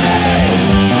same.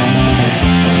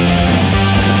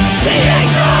 The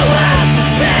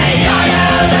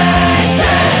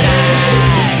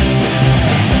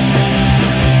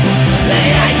H-O-S-T-I-L-A-C-Y. The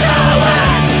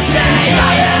H-O-S-T-I-L-A-C-Y.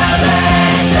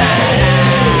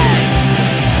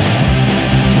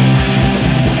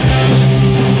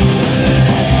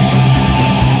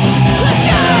 Let's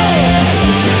go!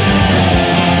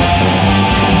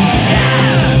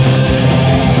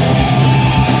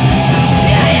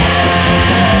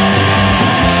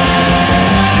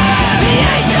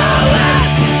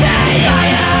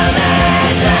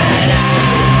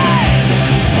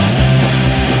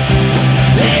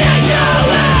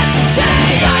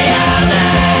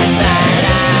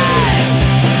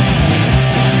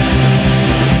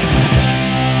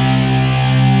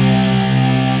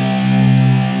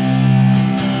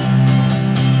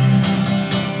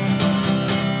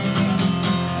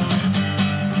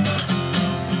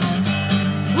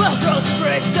 We'll throw some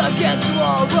bricks against the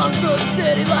wall, run through the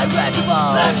city like wrecking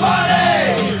balls. Let's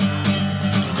party!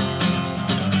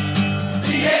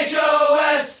 The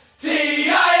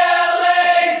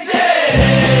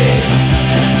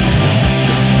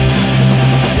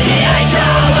H-O-S-T-I-L-A-C-Y. The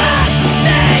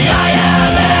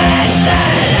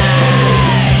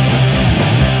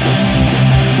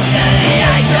H-O-S-T-I-L-A-C-Y. The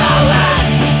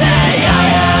H-O-S-T-I-L-A-C-Y.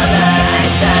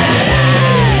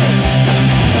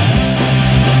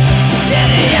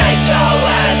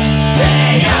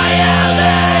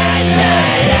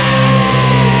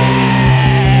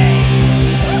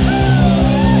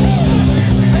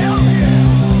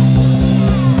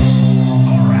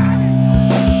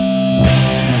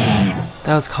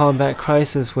 The That was Combat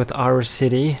Crisis with Our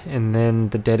City, and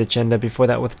then The Dead Agenda before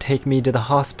that with Take Me to the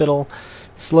Hospital,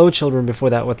 Slow Children before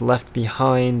that with Left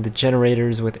Behind, The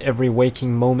Generators with Every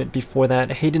Waking Moment before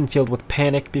that, Haydenfield with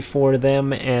Panic before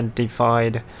them, and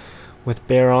Defied with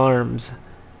Bare Arms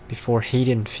before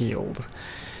Haydenfield.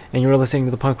 And you were listening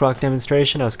to the punk rock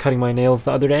demonstration. I was cutting my nails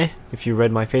the other day. If you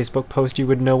read my Facebook post, you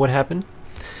would know what happened.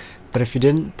 But if you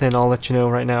didn't, then I'll let you know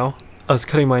right now. I was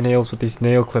cutting my nails with these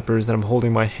nail clippers that I'm holding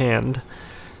in my hand,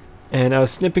 and I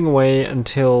was snipping away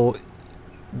until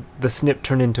the snip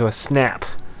turned into a snap,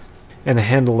 and the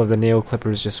handle of the nail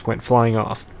clippers just went flying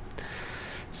off.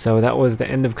 So that was the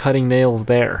end of cutting nails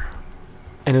there.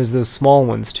 And it was those small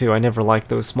ones too. I never liked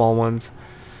those small ones.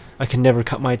 I could never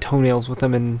cut my toenails with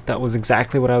them, and that was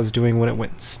exactly what I was doing when it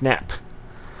went snap.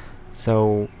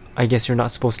 So I guess you're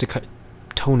not supposed to cut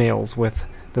toenails with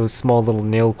those small little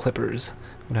nail clippers.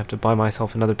 I'm gonna have to buy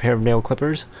myself another pair of nail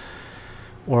clippers,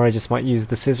 or I just might use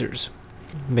the scissors,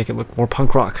 make it look more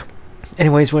punk rock.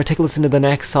 Anyways, we're gonna take a listen to the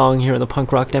next song here in the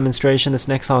punk rock demonstration. This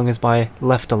next song is by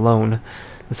Left Alone.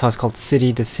 The song's called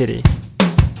City to City.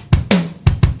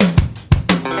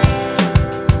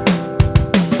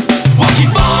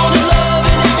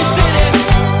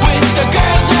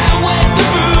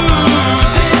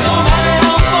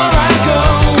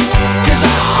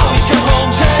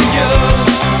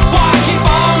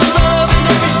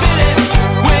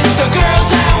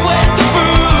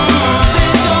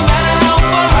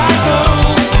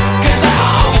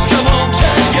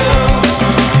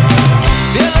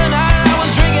 The other night I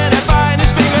was drinking and finding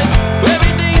spirit.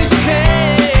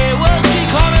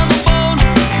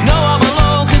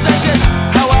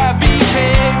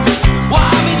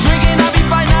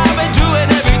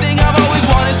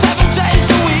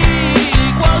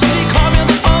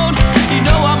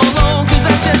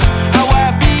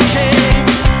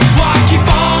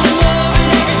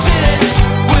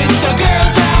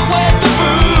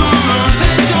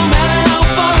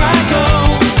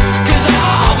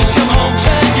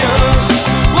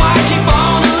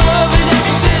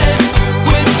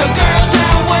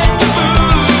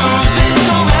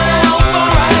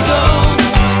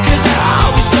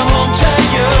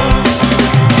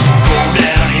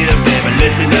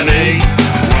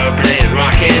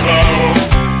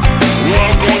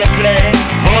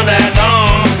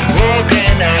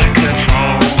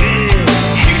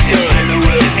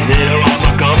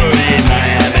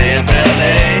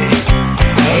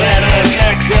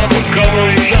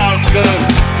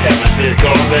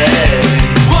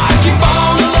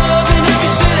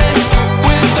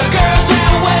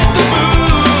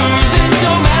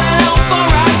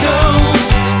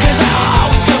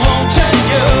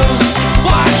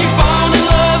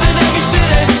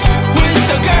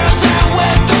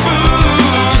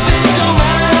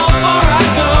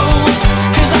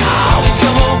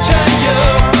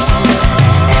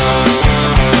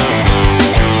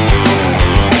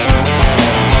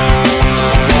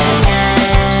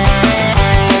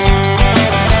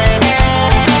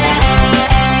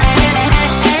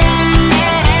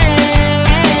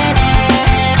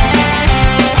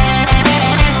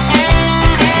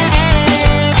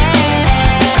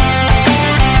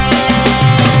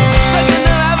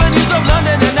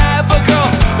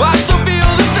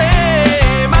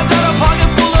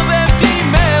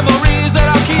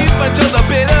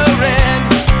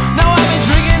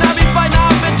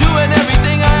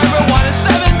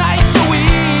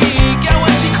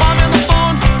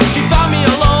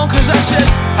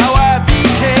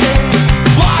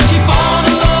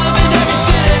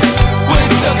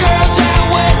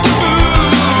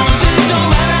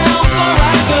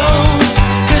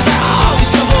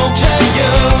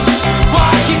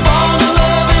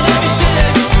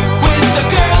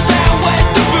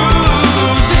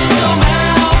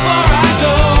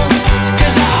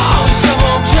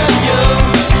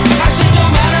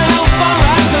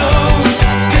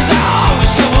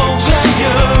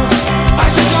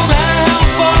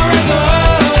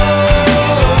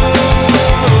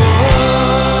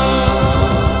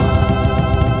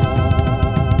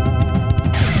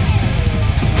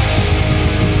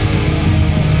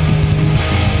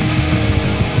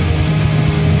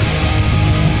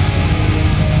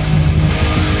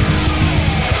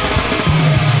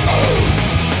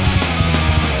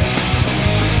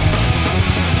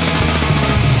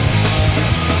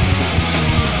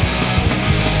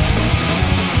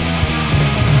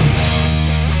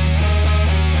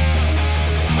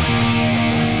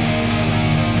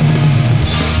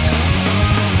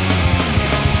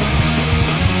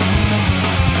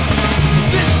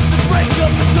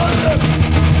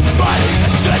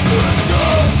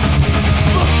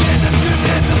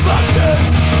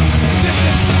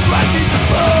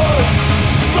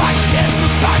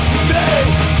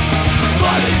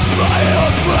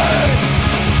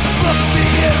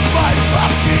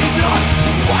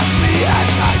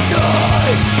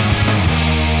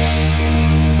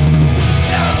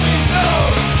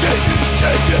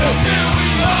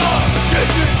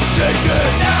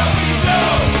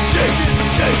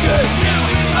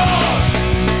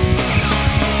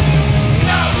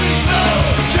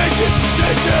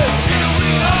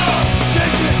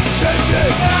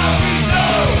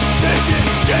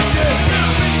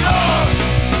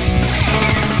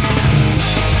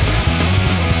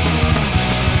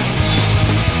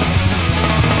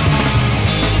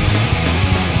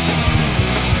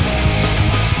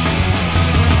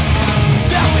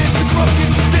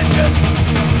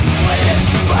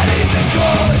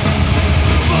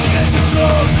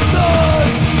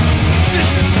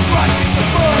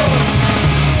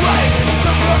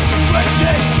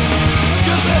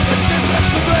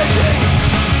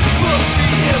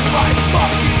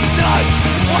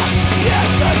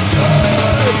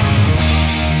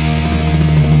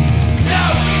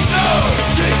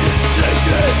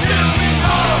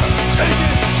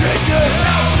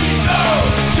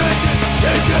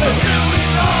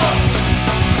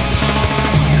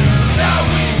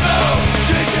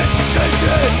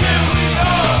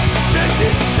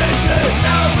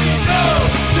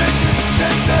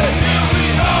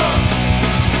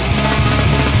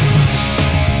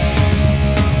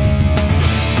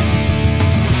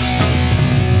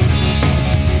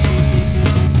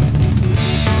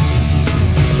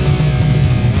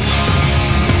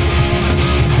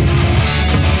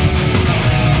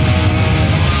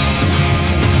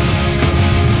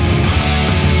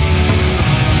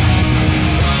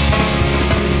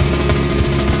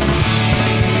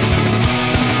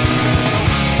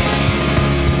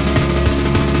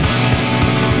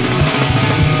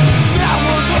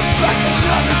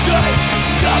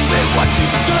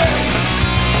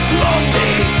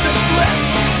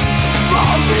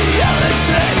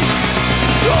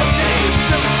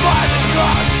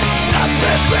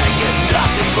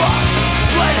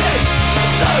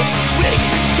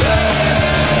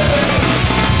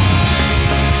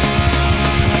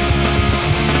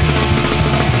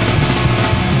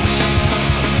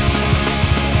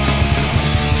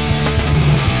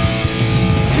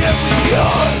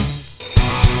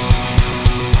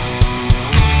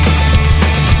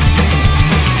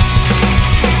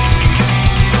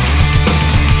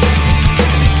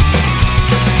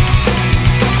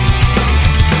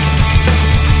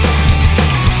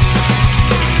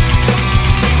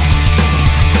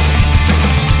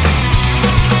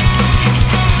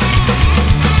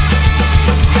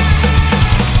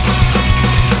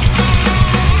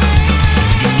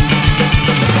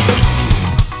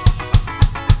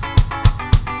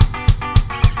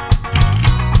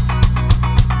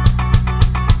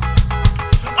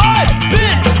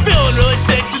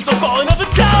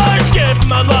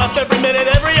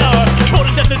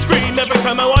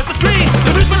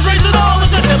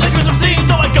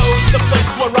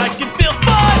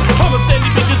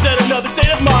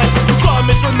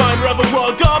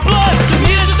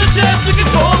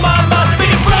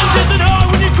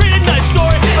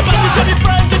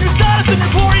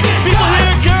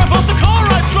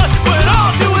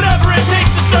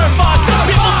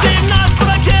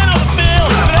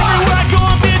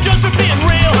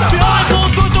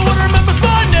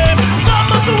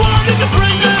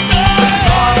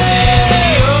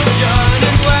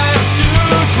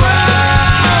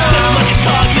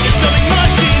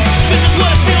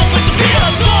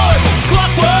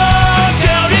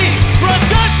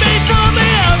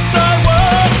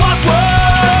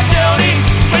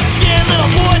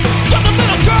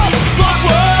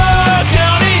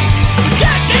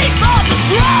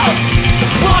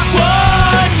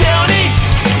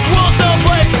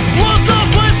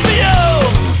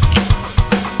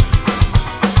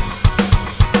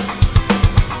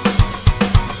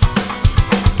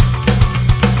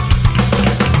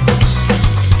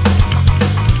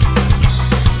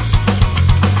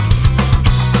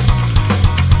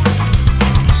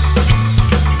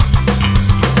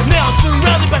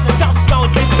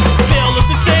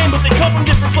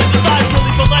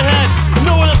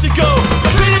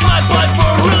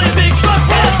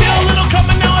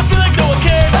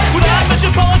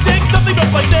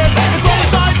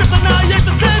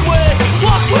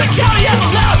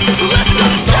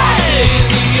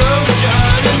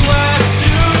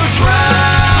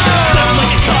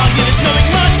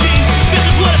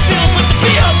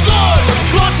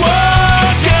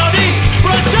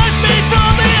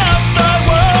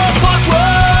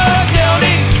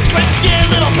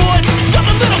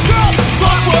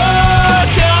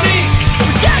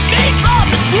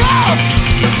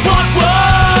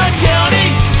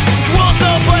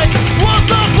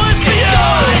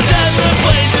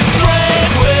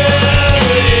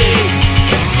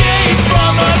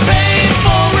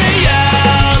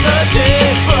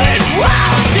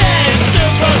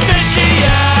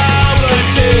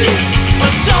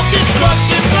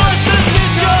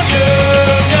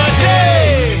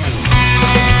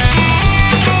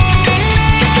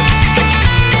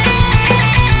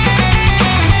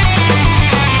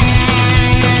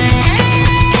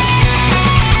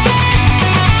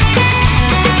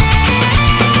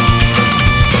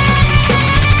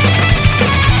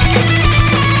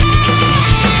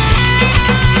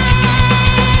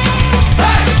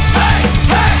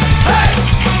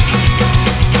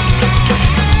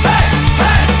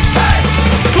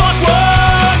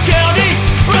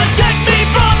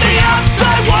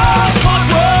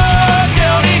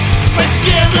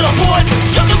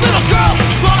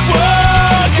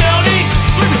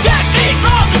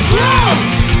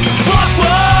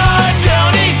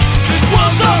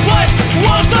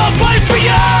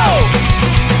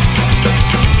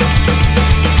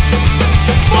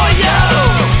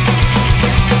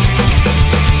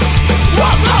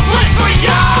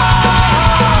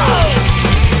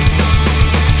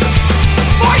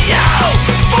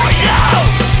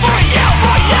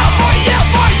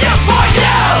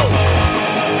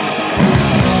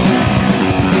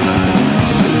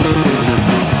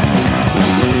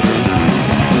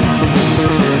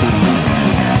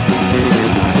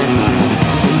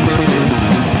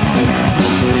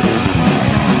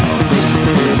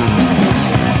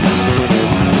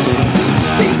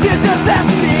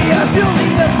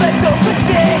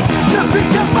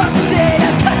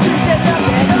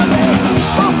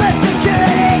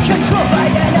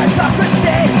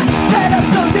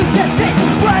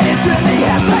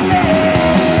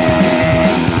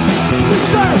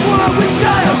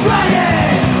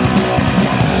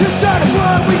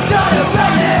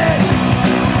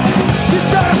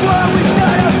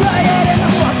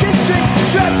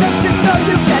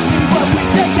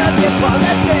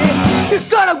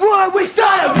 war, we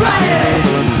start a riot.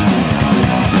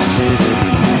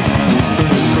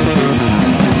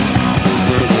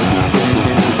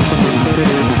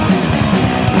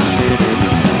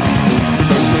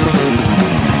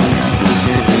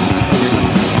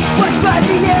 What's by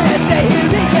the end? They're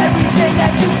hearing everything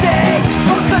that you say.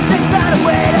 All 'cause they found a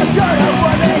way to turn a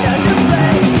woman a new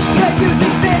place. They're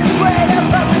using this way to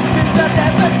publish bits of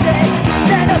their mistakes.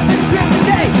 Stand up and scream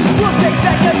today. We'll take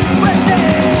back the USA.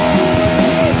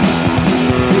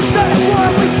 You start a war,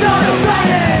 we start a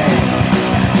riot.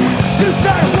 You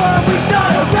start a war, we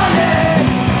start a riot.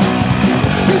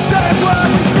 You start a war,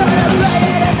 we start a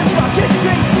riot. And the fucking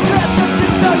street traps up to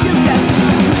so you can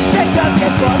take up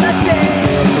and for the day.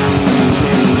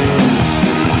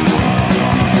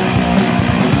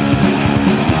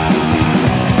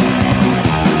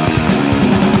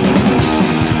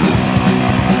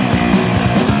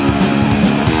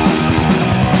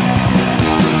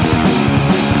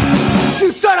 You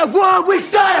start a war, we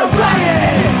start a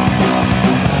riot.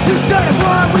 You start a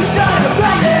war, we start a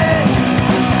riot.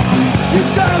 You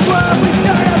start a war, we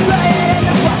start a riot. In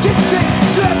the fucking street,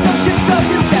 trapped up to so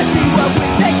you can see what we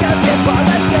think of it for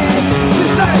the day. You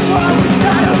start a war, we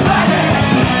start a riot.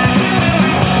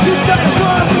 You start a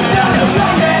war, we start a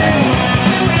riot.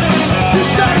 You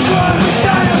start a war, we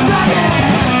start a riot.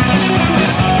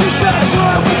 You start a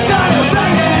war, we start a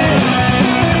riot.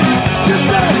 You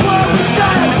start a war, we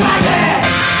start a riot.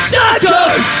 Psycho,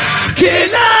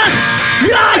 killer,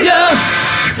 liar,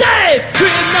 thief,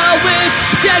 criminal with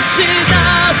protection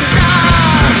of the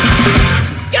law.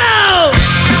 Go!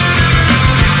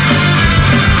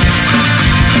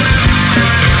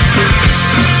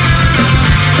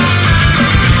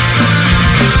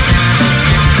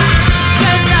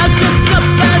 Send us to snuff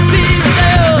and see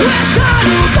you. It's all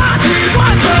you got, we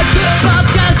want the truth.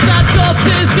 Podcast and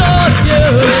corpses go to.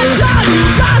 It's all you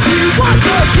got, we want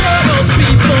the truth. Most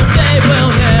people, they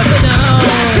will never know.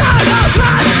 It's all you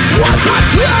got, what the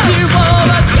truth. You all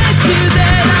against you,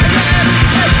 then I am.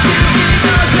 Let's do it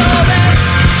all over.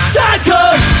 Psycho,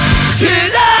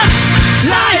 killer,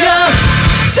 liar,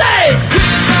 thief,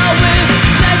 criminal with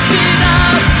protection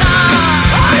of law.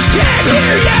 I can't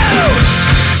hear you.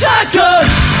 Psycho,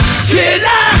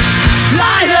 killer,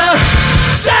 liar,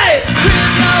 thief,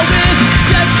 criminal with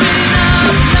protection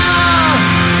of law.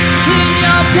 In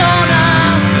your corner,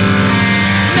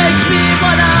 makes me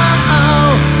wanna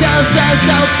tells us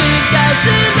how fingers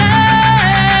in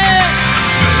it.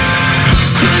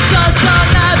 Choose us on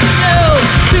avenue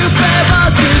to play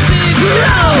what to be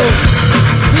true.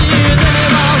 You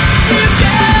live all you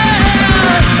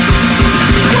can.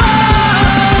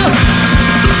 Whoa,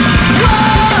 whoa,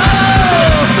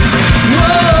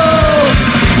 whoa.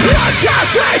 Watch out,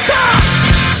 paper.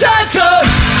 Psycho,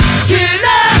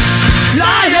 killer,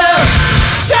 liar,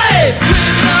 thief,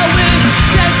 criminal with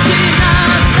protection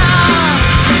of law.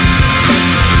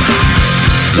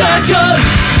 Psycho,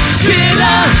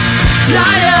 killer,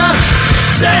 liar,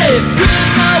 thief,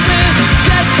 criminal with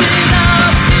protection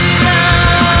of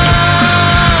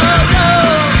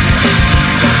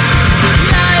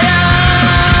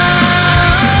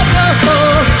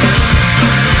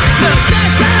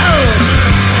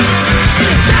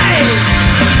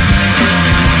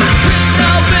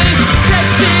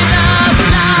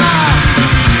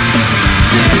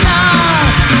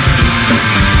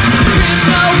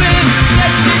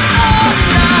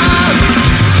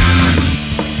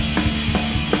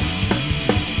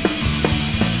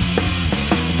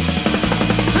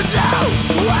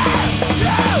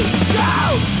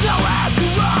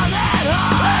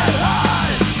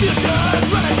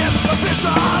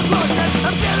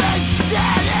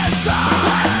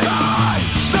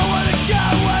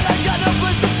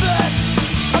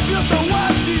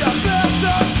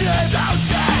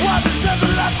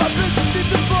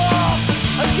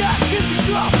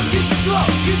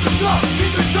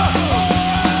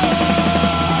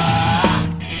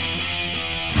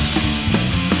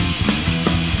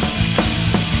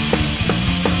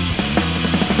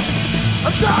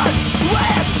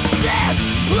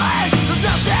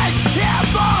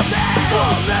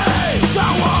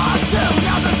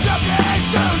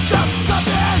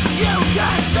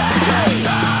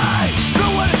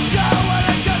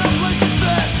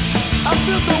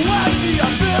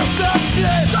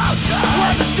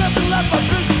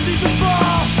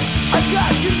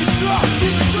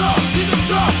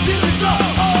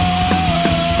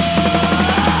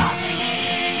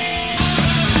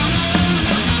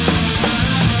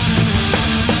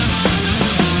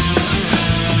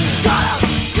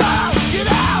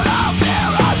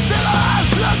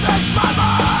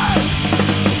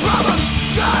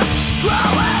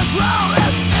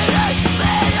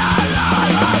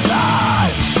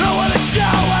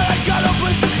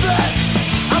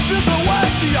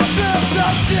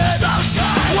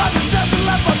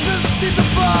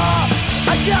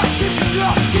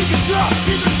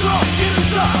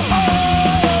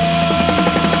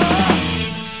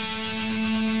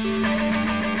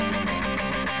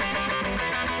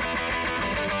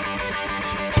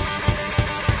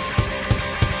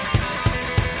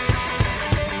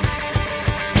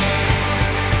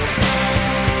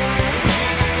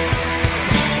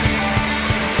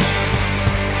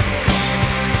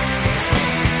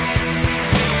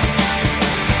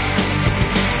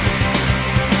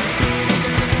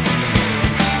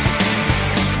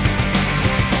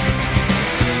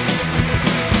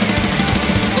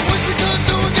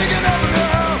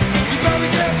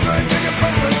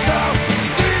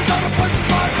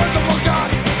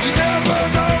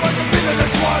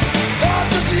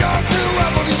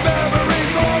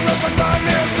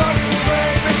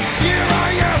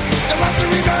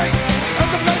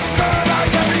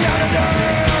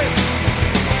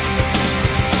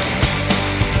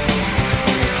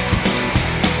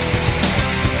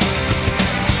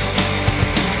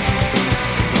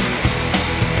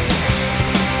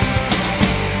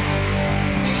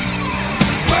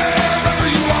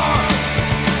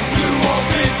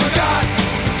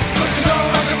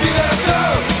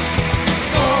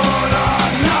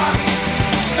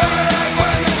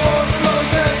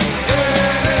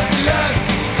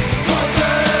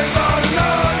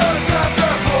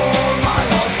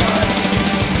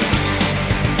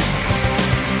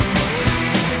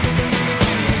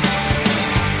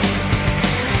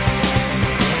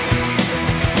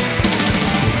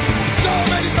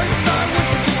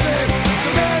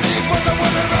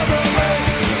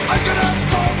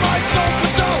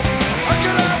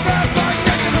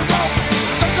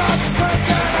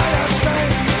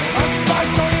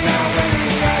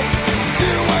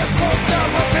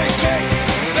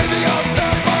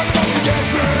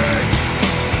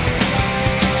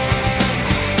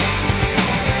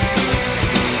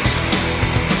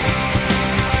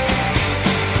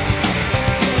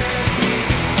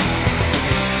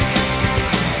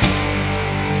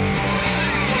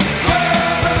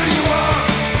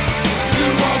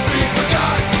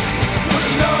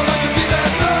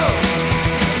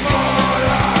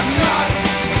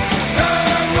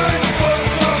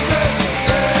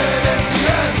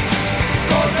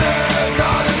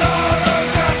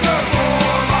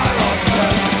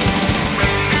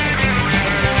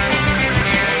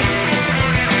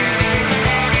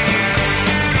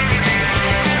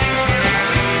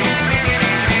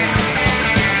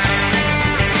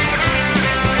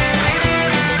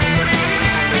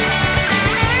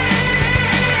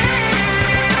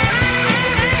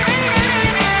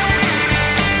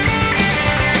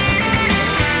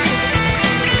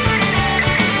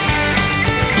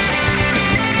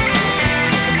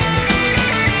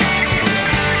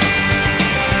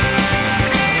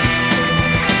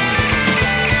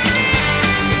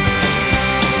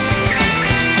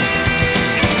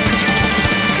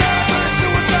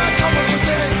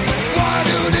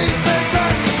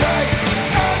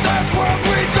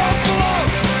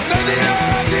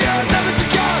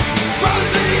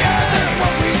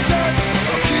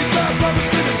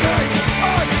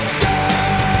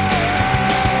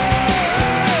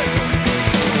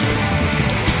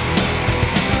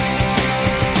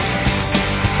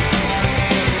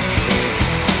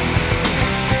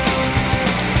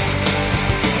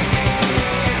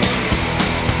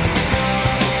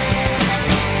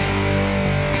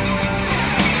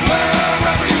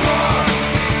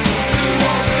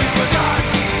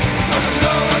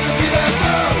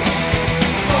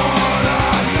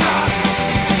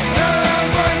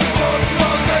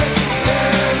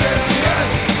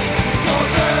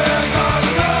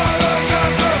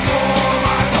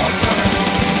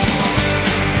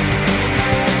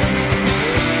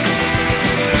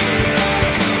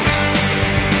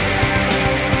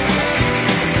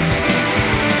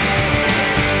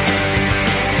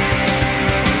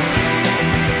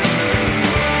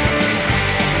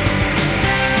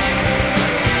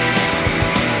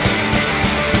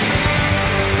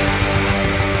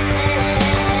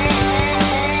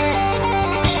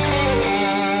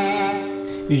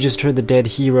You just heard the Dead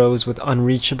Heroes with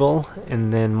Unreachable,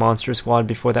 and then Monster Squad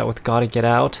before that with Gotta Get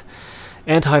Out.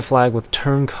 Anti-Flag with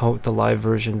Turncoat, the live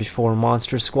version before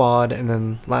Monster Squad, and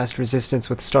then Last Resistance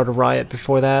with Start a Riot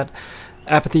before that.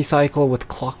 Apathy Cycle with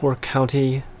Clockwork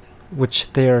County,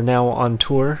 which they are now on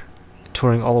tour,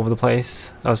 touring all over the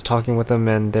place. I was talking with them,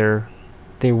 and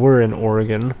they were in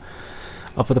Oregon,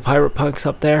 up with the Pirate Punks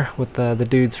up there, with the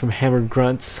dudes from Hammered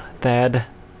Grunts, Thad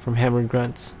from Hammered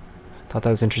Grunts. Thought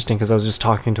that was interesting because I was just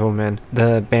talking to him, and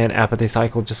the band Apathy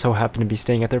Cycle just so happened to be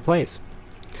staying at their place.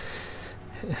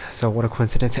 So what a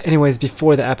coincidence. Anyways,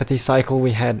 before the Apathy Cycle,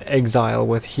 we had Exile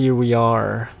with Here We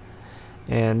Are.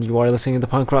 And you are listening to the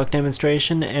Punk Rock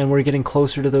Demonstration, and we're getting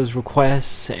closer to those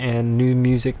requests and new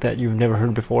music that you've never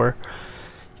heard before.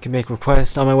 You can make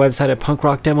requests on my website at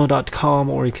punkrockdemo.com,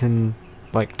 or you can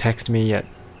text me at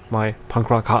my punk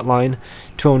rock hotline,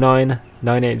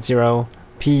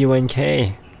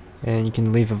 209-980-PUNK. And you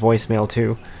can leave a voicemail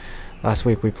too. Last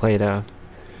week we played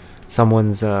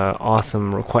someone's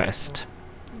awesome request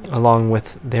along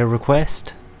with their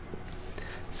request.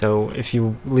 So if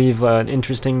you leave an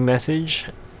interesting message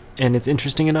and it's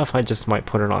interesting enough, I just might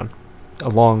put it on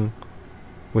along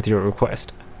with your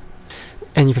request.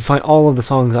 And you can find all of the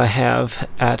songs I have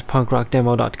at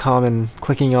punkrockdemo.com and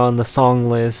clicking on the song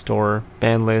list or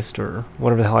band list or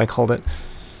whatever the hell I called it.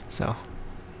 So,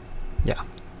 yeah.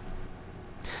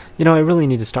 You know, I really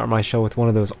need to start my show with one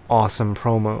of those awesome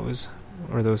promos,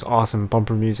 or those awesome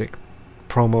bumper music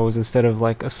promos instead of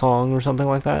a song or something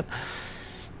like that.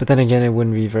 But then again, it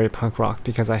wouldn't be very punk rock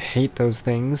because I hate those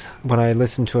things. When I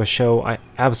listen to a show, I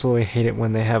absolutely hate it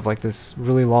when they have this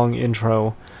really long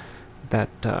intro that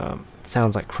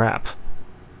sounds like crap.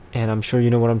 And I'm sure you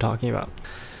know what I'm talking about.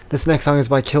 This next song is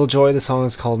by Killjoy. The song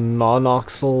is called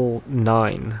Monoxyl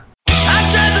 9. I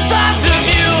dread the thoughts of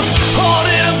you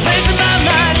holding a place in my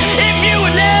mind. If you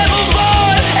were never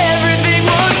born, everything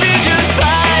would be just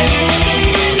fine.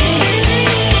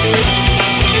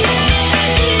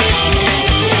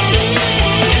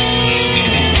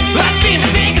 I seem to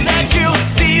think that you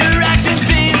see your actions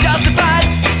being justified,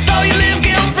 so you live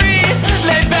guilt-free,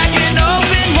 laid back and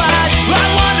open wide. I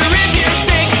wonder if you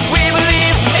think we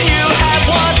believe and you have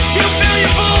won. You feel you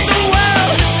fooled the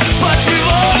world, but you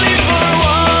only for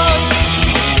one.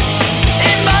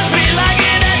 It must be like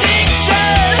an addiction.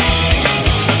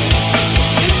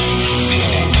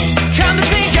 Come to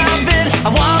think of it, I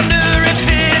wonder if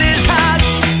it is hot,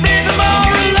 bigger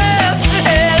more or less,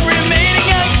 and remaining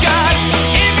unscarred.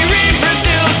 If you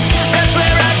reproduce, that's where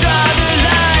I draw the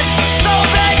line. So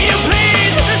beg you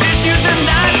please, just use the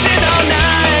knives in all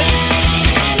night.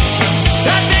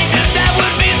 I think that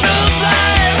would be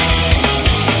sublime.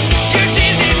 Your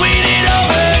genes need weeded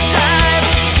over time.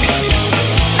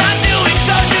 Not doing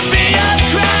so should be a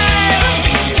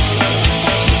crime.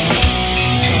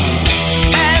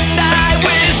 And I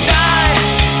wish I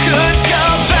could go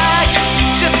back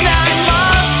just 9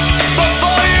 months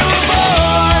before you were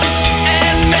born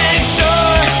and make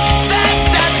sure that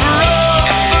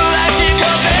prophylactic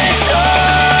was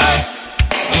ensured.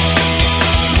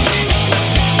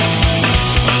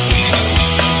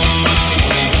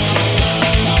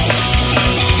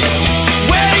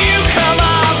 Where do you come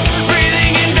up?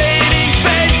 Breathing, invading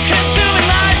space, consuming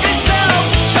life itself,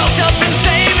 choked up in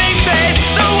saving face.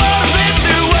 The world's lived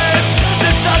through worse.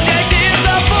 The subject is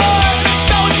a bore,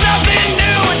 so it's nothing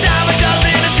new. A dime a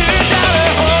dozen, a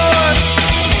 $2 whore.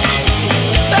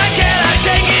 I cannot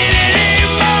take it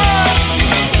anymore.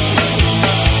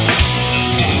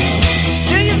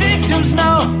 Do your victims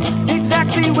know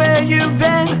exactly where you've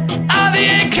been? Are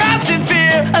they in constant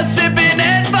fear of sipping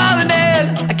and falling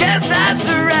in? I guess that's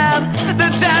around. The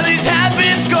tallies have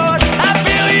been scored. I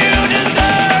feel you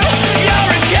deserve your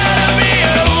Academy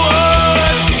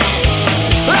Award.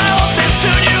 I hope that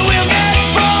soon you will get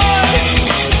bored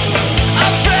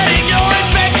of spreading your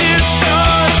infectious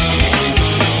sores,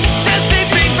 just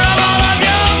sipping from all of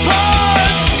your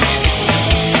pores.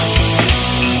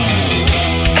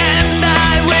 And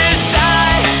I wish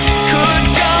I could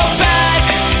go back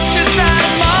just 9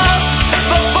 months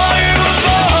before you were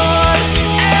born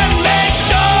and make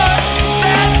sure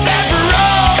that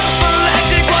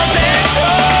prophylactic was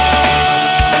ensured.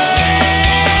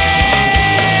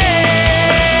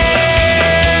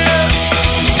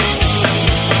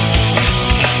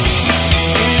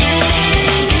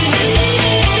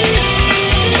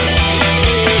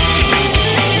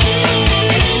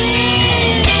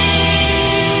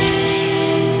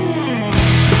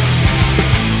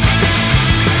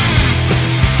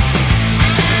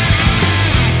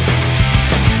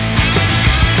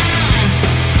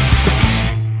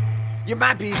 You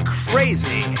might be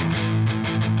crazy,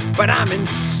 but I'm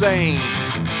insane.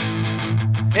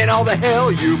 And all the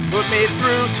hell you put me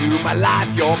through, to my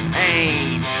life, your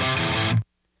pain.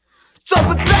 So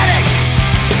pathetic,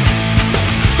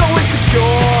 so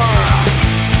insecure.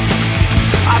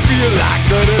 I feel like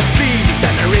a disease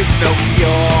and there is no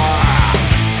cure.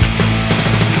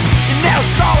 You never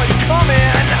saw it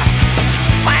coming,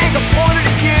 my anger pointed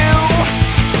at you.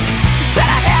 You said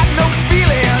I had no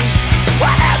feelings, well,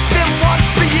 I had them once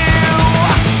for you.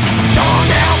 Torn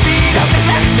down, beat up,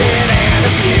 neglected and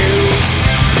abused.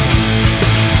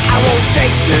 I won't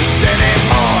take this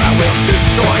anymore, I will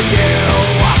destroy you.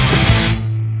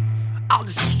 I'll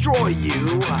destroy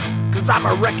you, cause I'm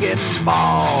a wrecking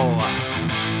ball.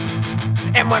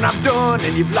 And when I'm done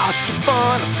and you've lost your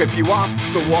fun, I'll scrape you off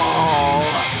the wall.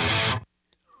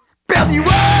 Build you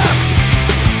up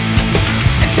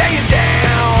and tear you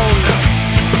down.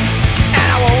 And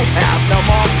I won't have no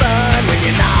more fun when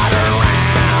you're not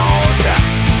around.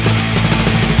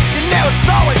 You never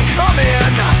saw it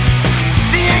coming,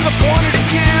 the anger pointed at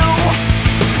you.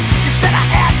 You said I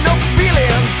had no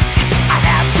feelings, I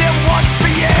had them once for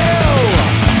you.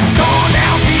 Torn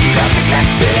down, beat up,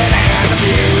 neglected and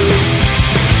abused.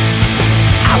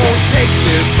 I won't take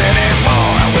this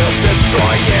anymore, I will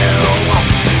destroy you.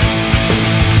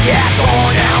 Yeah,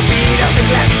 torn down, beat up,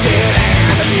 neglected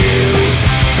and abused.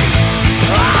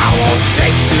 I won't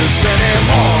take this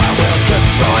anymore, I will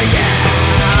destroy you.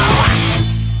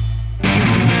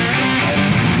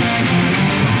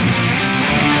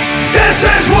 This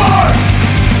is war!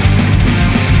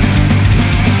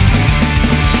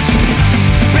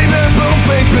 Baby, boom,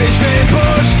 face, bitch, they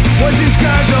push. What's these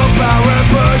guys on power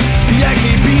push?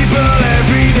 Yankee people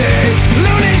every day.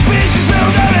 Loonies, bitches,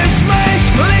 build out and smite.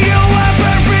 Legal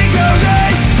weapon, free goes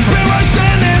A. Spin rush,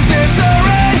 then there's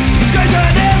disarray. Skies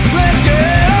are dead, let's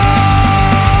get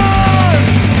on.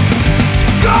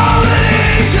 Call the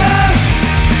legions,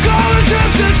 call the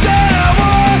troops instead of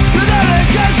war. Without a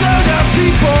gun, so down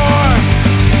C4.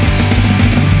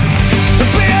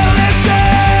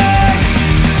 Realistic,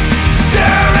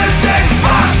 terroristic,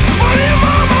 fucks for your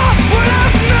mama would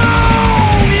have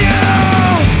known you.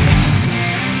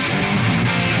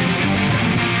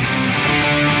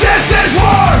 This is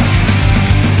war.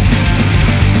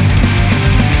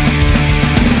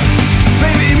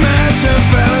 Baby Manson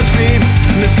fell asleep.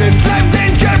 Listen, left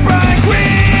injured Brian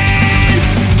Green.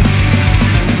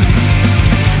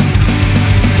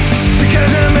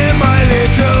 Sarcasm in my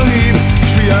little heap.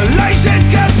 Just realize it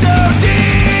got so deep.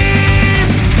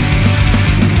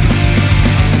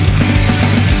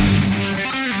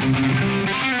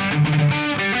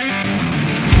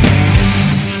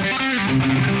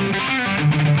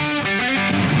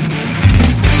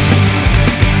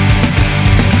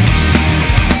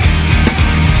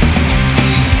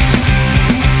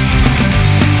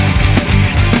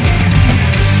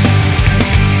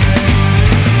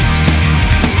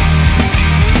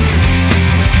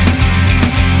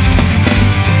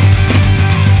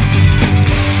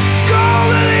 Call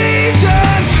the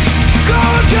legions,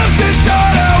 call the troops and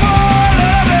start a war.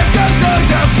 Let it go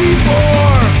down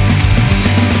C4.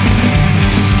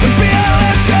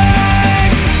 Realistic,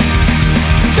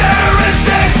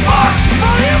 terroristic, fucks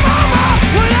for your mama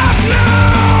would have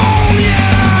known you.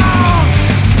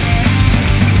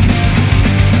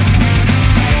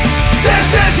 This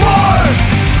is war.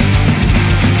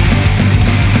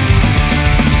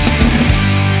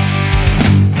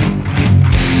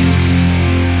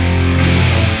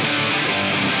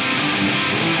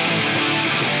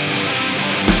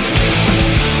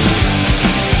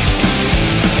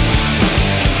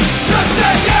 Just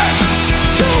say yes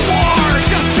to war.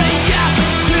 Just say yes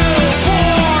to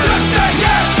war. Just say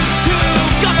yes to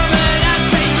government and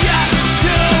say yes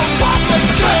to public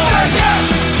schools. Just say yes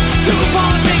to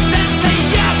politics and say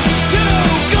yes to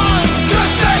guns.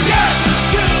 Just say yes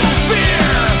to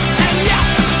fear and yes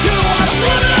to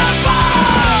unlimited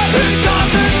fun. It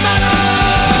doesn't matter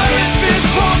if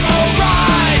it's wrong or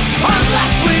right,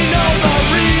 unless we know the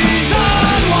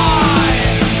reason why.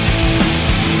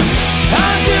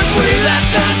 And if we let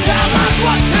them tell us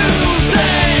what to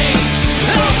think,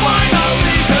 they'll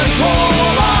finally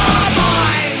control our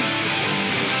minds.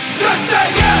 Just say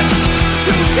yes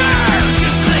to terror.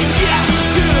 Just say yes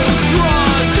to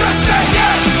drugs. Just say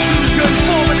yes to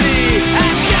conformity.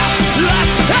 And yes,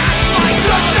 let's act like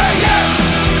just say yes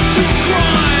to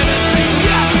crime and say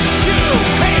yes to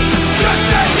hate. Just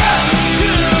say yes to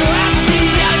apathy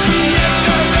and the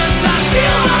ignorance that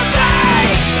seals our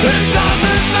fate. It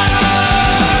doesn't matter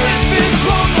if it's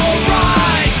wrong or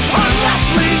right, unless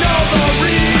we know the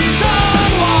reason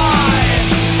why.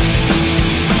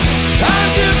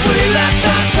 And if we let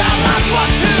them tell us what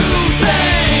to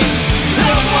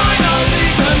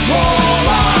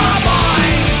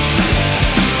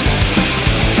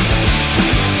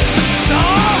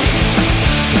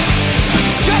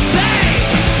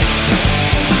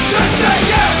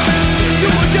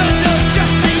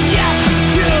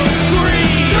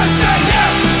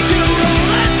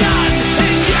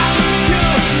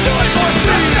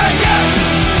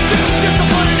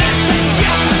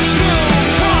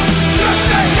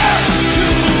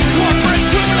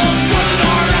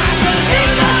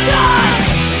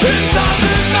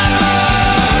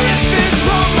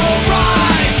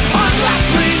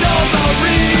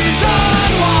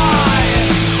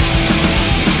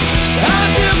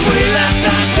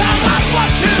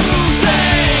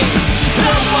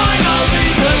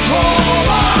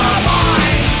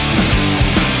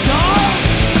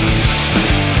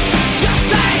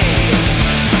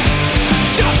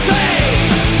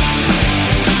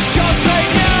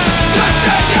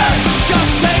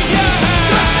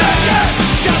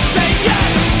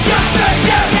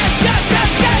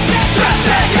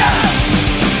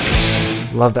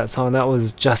love that song. That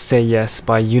was Just Say Yes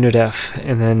by Unit F.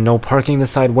 And then No Parking the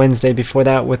Side Wednesday before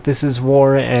that with This Is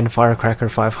War, and Firecracker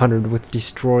 500 with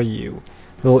Destroy You.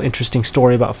 Little interesting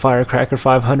story about Firecracker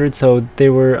 500. So they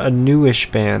were a newish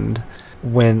band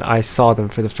when I saw them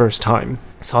for the first time.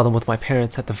 I saw them with my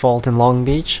parents at the Vault in Long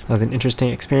Beach. That was an interesting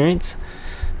experience.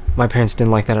 My parents didn't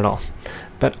like that at all.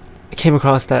 But I came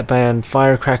across that band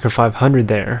Firecracker 500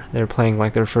 there. They were playing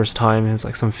like their first time. It was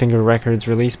like some Finger Records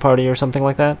release party or something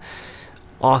like that.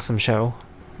 Awesome show.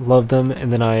 Loved them.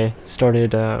 And then I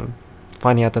started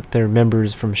finding out that they're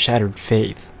members from Shattered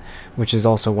Faith, which is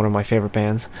also one of my favorite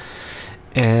bands.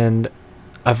 And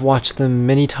I've watched them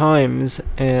many times,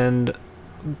 and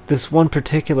this one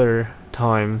particular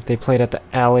time they played at the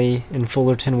Alley in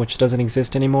Fullerton, which doesn't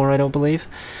exist anymore, I don't believe.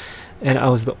 And I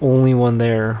was the only one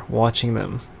there watching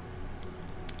them.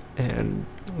 And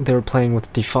they were playing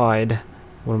with Defied,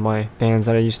 one of my bands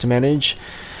that I used to manage,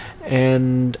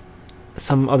 and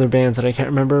some other bands that I can't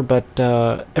remember, but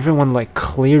everyone like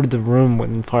cleared the room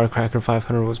when Firecracker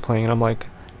 500 was playing, and I'm like,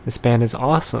 this band is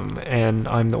awesome, and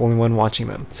I'm the only one watching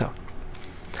them, so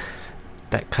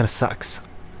that kind of sucks.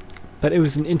 But it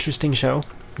was an interesting show,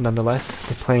 nonetheless.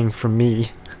 They're playing for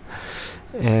me,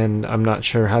 and I'm not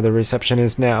sure how the reception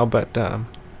is now, but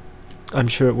I'm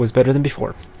sure it was better than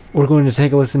before. We're going to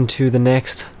take a listen to the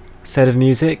next set of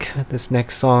music. This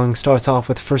next song starts off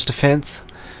with First Offense.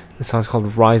 The song's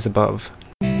called Rise Above.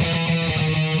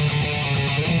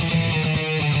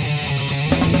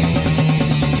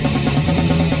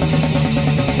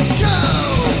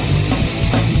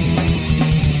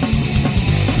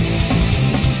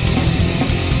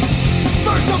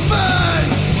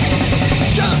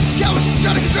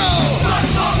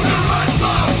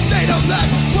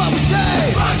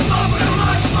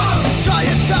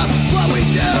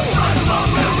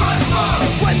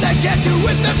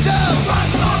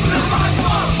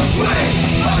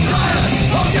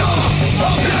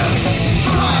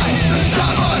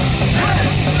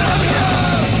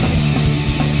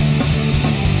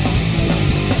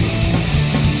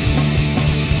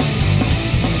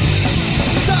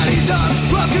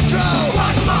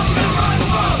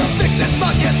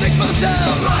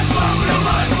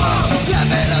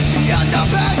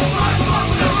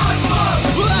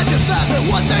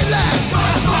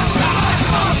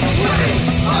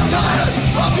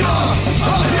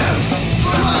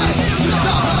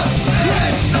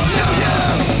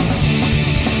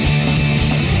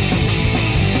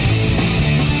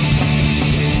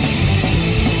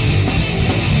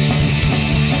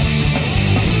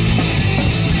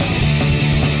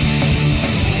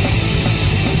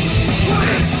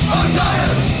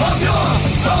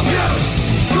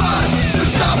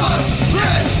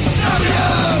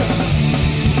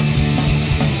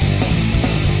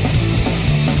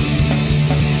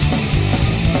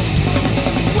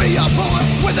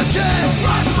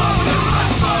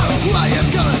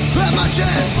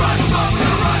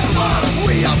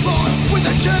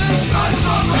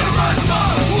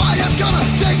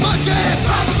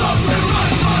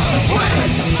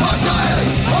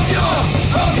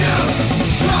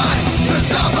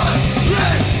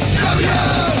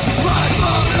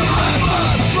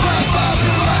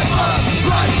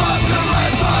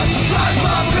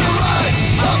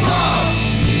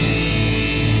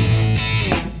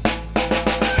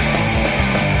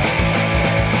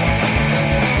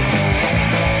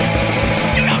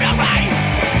 You know the right.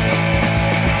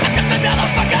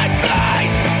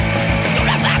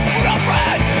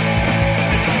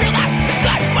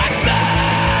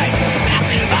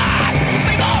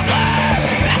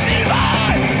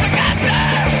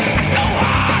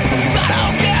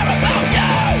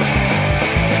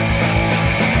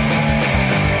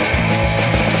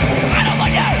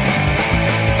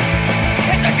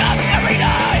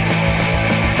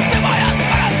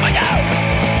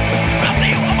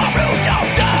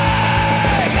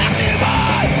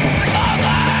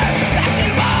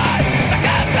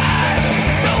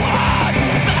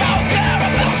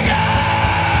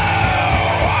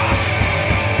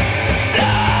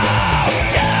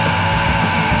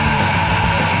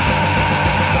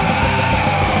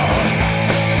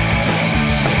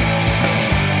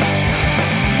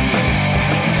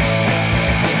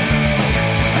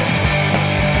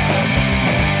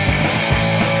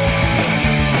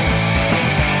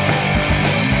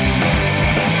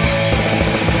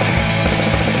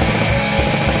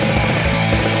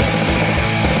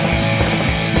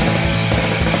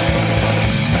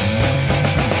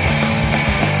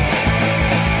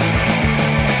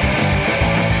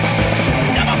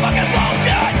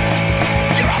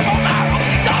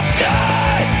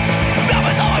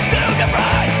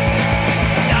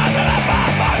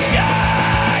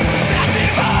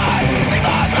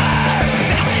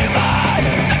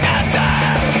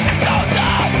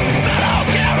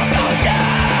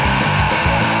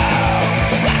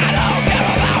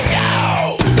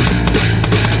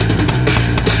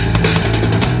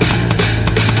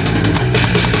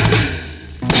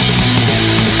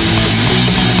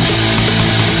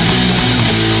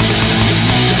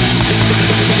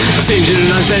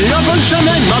 say you're from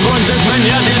Shaman, my bones is when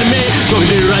you're the enemy. Look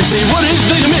at you and see what is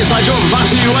the enemy. I drove back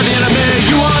to you are the enemy.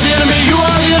 You are the enemy, you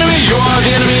are the enemy, you are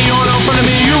the enemy. You're not in front of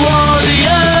me, you are the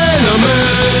enemy.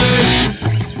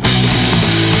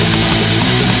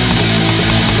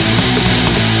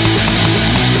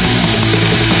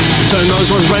 Turn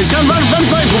those ones race, gun run, run,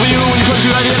 fight for you when you push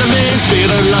you are the enemy. Speed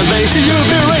of love base, you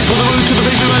be a race with the root to the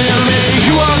face, you are the enemy.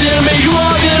 You are the enemy, you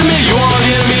are the enemy, you are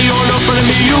the enemy. You're not in front of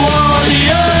me, you are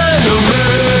the enemy.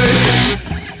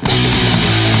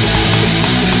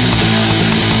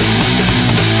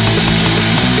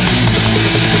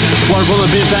 One full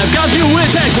of beef fat, got you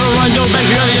attack, turn around, go back,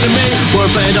 you are the enemy. We're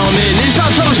fed on me, knees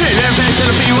stop talking shit, they're face to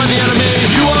the feet, you are the enemy.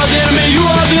 You are the enemy, you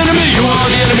are the enemy, you are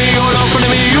the enemy. You're not in front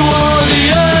of me, you are the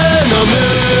enemy.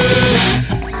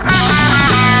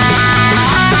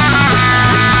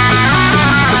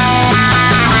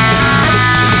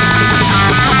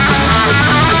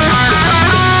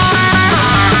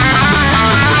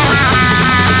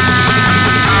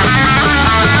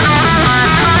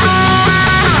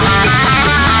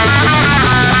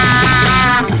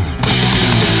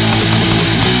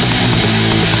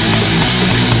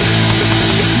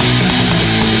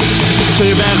 Turn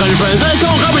your back on your friends, let's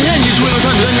don't comprehend. You swim the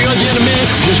country, then you're the enemy.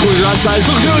 Just squeeze your eyes,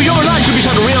 look through your lies. You be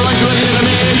trying to realize you're the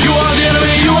enemy. You are the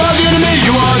enemy, you are the enemy,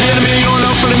 you are the enemy. You're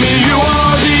not in front of me, you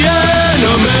are the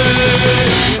enemy.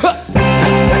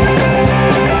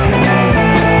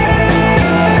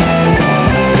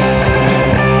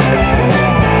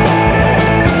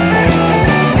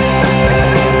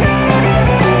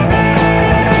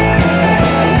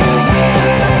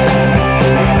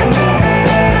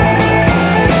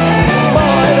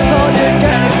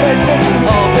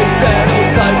 I'll be there, all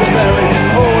safe and buried.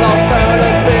 All I've found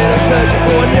has been a search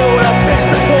for you.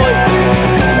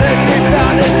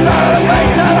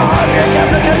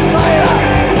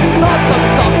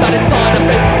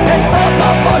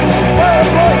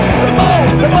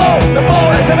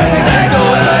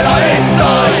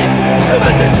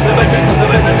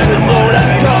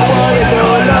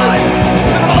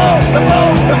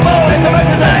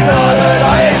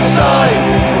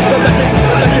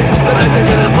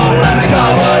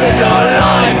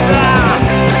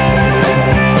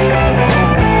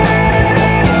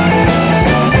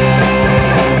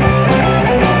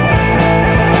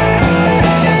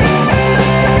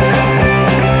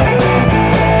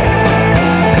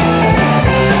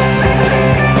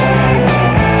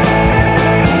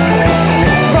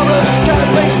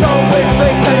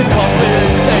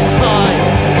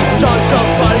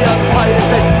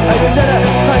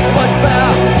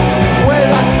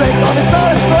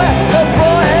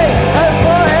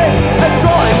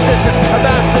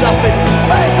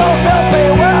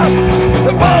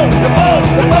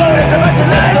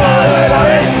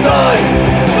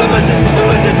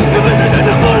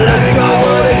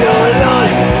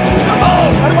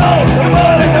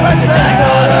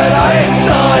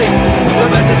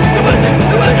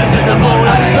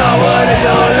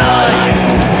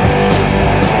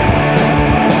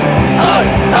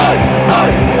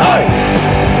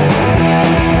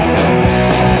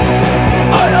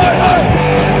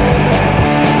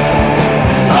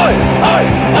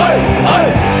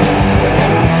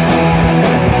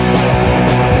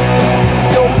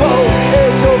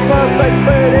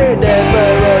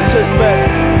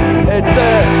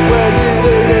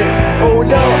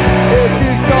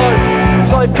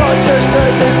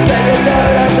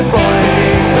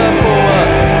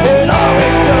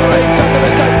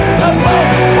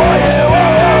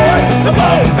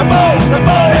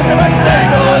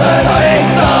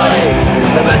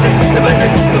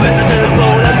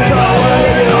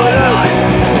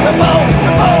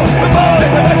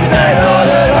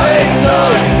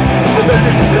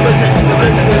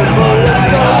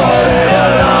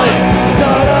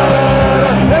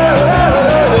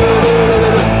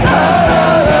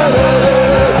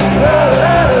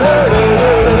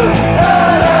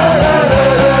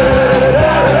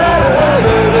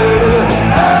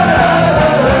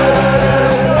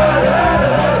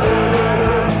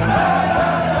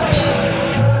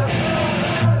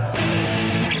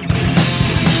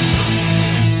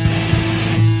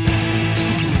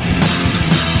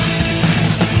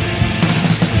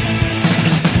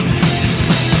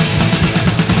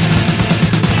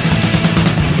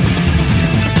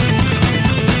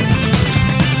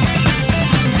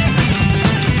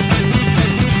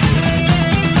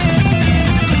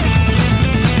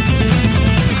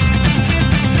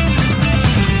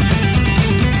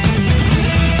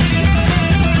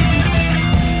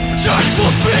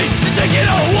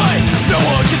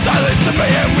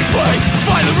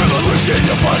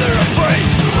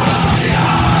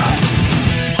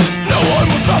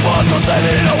 send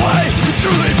it away. You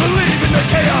truly believe in the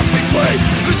chaos we play.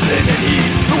 Listen and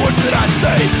heed the words that I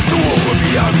say. The war will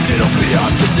be ours and it'll be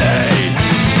ours today.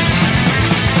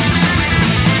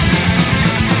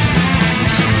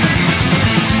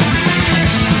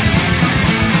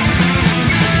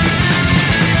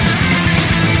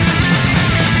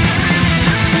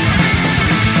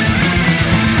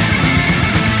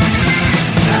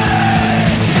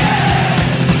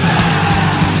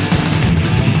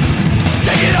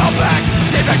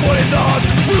 Take back what is ours.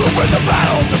 We will win the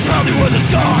battles and proudly wear the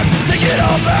scars. Take it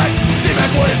all back. Take back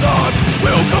what is ours.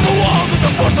 We will come the walls with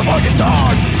the force of our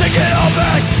guitars. Take it all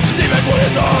back. Take back what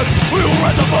is ours. We will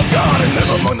rise above God and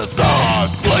live among the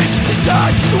stars. Flames to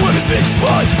die. The women's big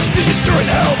blood. Think that you're in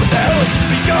hell, but the hell has just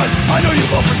begun. I know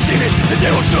you've all foreseen it. The day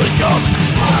will surely come.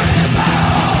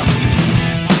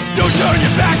 Don't turn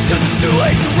your backs cause it's too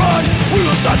late to run. We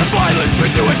will start the violence,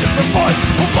 we do it just for fun.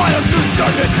 We'll fight up through the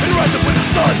darkness and rise up with the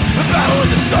sun. The battle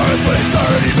isn't started but it's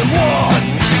already been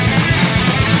won.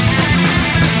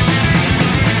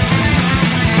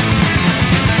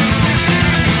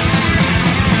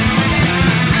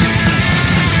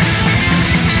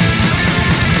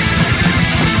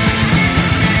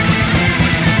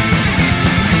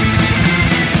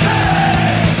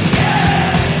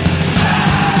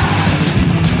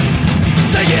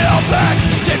 Back,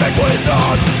 take back what is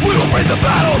ours. We will bring the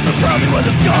battles and proudly wear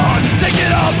the scars. Take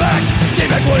it all back, take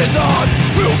back what is ours.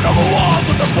 We will cover walls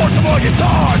with the force of our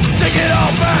guitars. Take it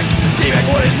all back, take back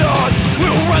what is ours. We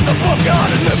will rise above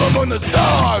God and live among the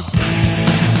stars.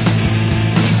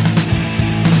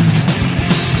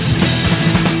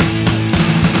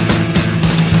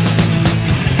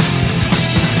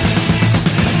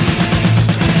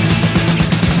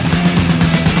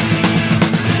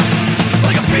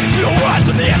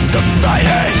 From the ashes of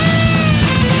society.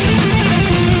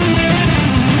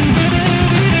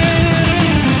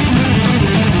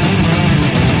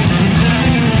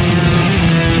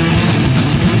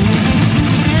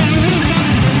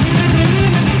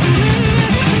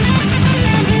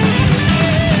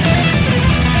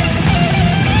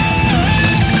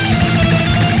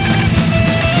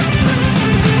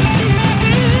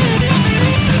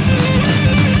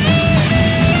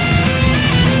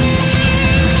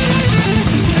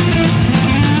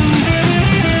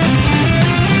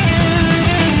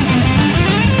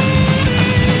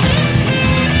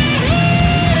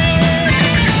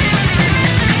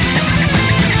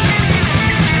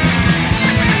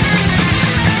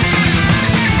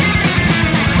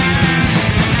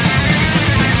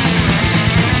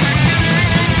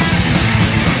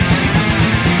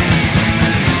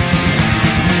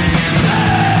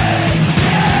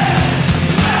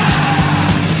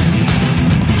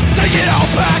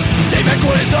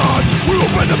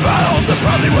 The battles and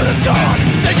proudly wear the scars.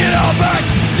 Take it all back,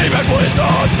 take back what is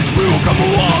ours. We will come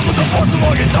the walls with the force of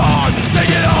our guitars. Take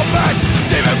it all back,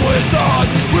 take back what is ours.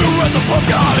 We will rise above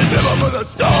God and live among the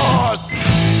stars.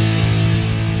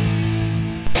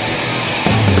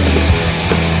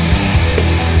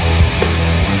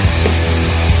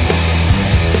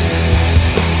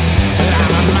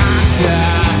 I'm a monster.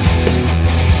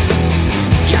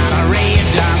 Got a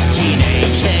raved up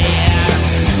teenage head.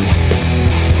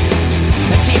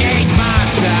 Teenage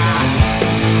monster.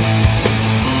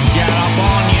 Get up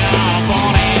on you,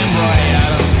 born and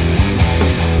bred.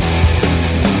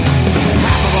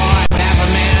 Half a boy, half a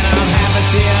man, I'm half a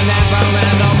sin, half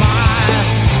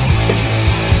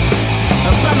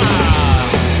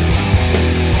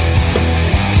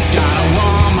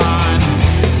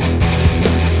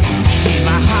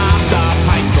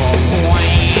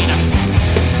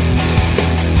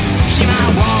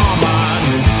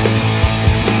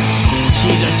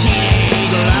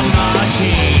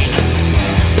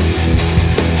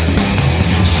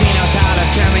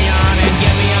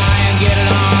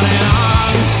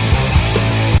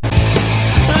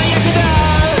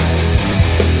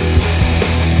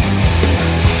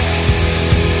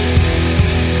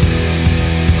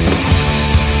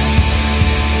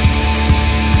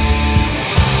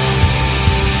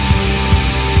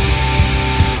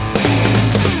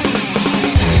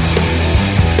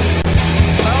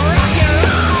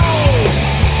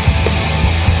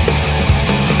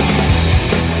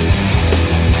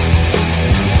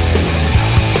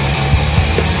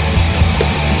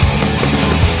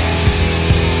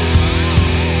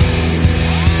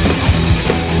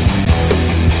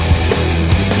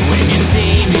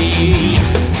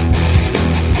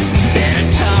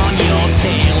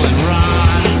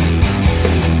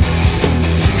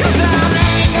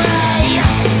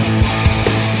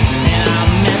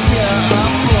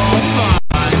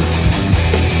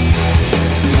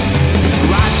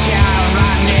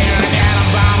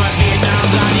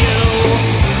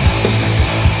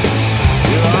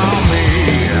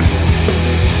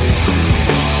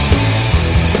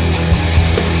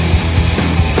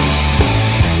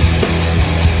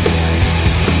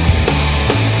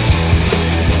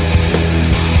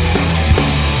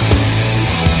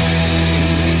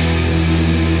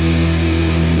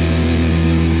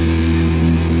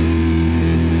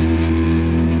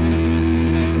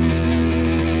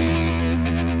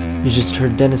just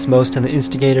heard Dennis Most and the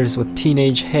Instigators with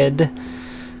Teenage Head,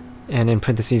 and in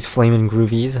parentheses, Flamin'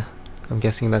 Groovies. I'm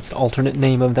guessing that's the alternate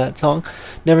name of that song.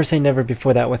 Never Say Never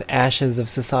before that with Ashes of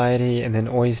Society, and then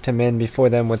Oys to Men before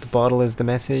them with Bottle is the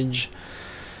Message.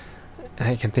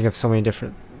 I can think of so many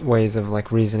different ways of like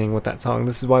reasoning with that song.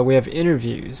 This is why we have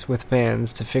interviews with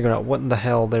bands to figure out what in the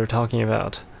hell they're talking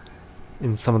about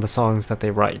in some of the songs that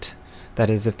they write. That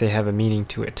is, if they have a meaning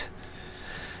to it.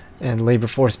 And Labor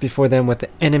Force before them with The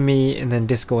Enemy, and then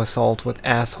Disco Assault with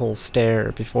Asshole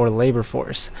Stare before Labor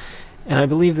Force. And I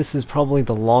believe this is probably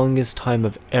the longest time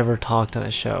I've ever talked on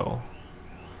a show.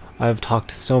 I've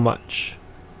talked so much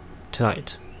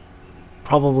tonight.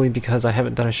 Probably because I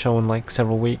haven't done a show in like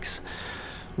several weeks.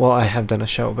 Well, I have done a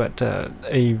show, but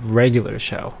a regular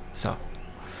show. So,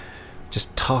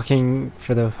 just talking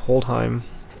for the whole time.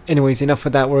 Anyways, enough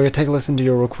with that. We're going to take a listen to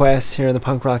your requests here in the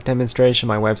punk rock demonstration.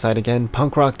 My website again,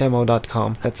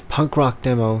 punkrockdemo.com. That's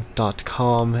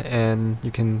punkrockdemo.com, and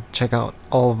you can check out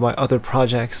all of my other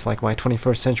projects, like my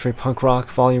 21st Century Punk Rock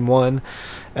Volume 1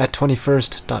 at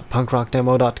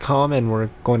 21st.punkrockdemo.com, and we're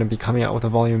going to be coming out with a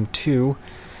Volume 2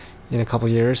 in a couple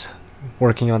years.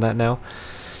 Working on that now.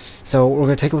 So we're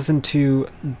going to take a listen to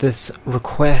this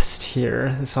request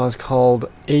here. The song is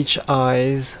called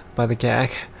H-Eyes by the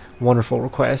GAC. Wonderful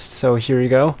request. So here you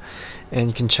go. And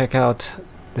you can check out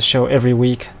the show every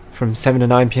week from 7 to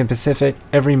 9 p.m. Pacific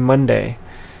every Monday.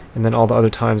 And then all the other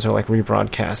times are like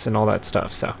rebroadcasts and all that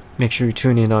stuff. So make sure you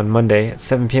tune in on Monday at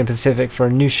 7 p.m. Pacific for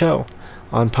a new show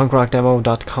on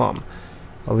punkrockdemo.com.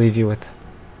 I'll leave you with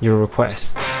your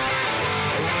requests.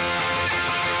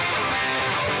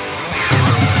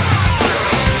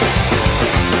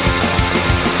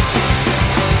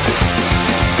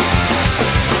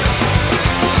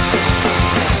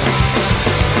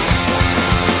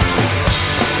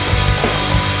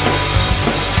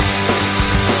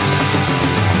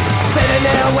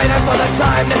 Waiting for the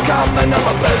time to come,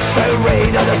 another books to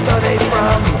read or to study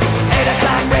from. 8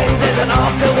 o'clock rings, isn't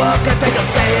off to work, I think I'll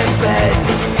stay in bed.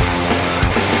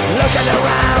 Looking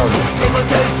around, people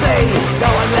to see, no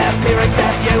one left here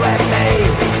except you and me.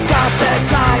 Got the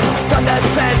time, done the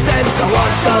sentence, I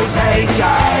want those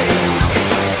AJs.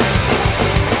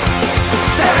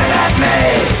 Staring at me,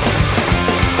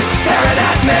 staring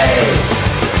at me,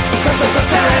 so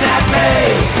staring at me,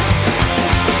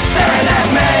 staring at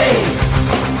me.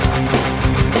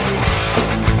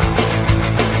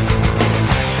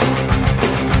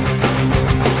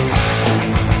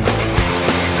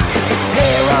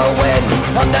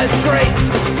 On the streets,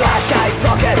 black eye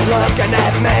socket looking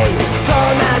at me.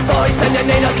 Drawn that voice and you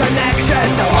need a connection.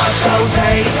 I want those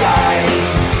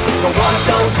AJs, I want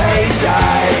those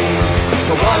AJs,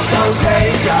 I want those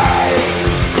AJs.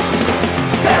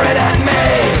 Staring at me,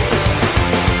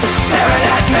 staring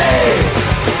at me,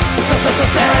 so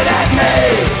staring at me,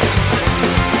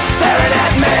 staring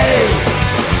at me.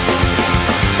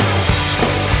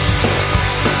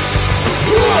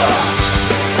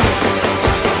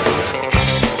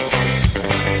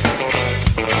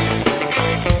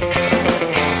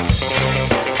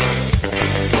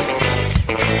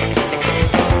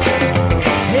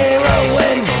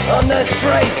 On the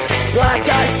streets, black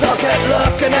eye socket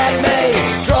looking at me.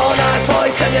 Drawn out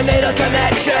voice and you need a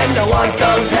connection. I want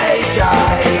those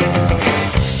AJs.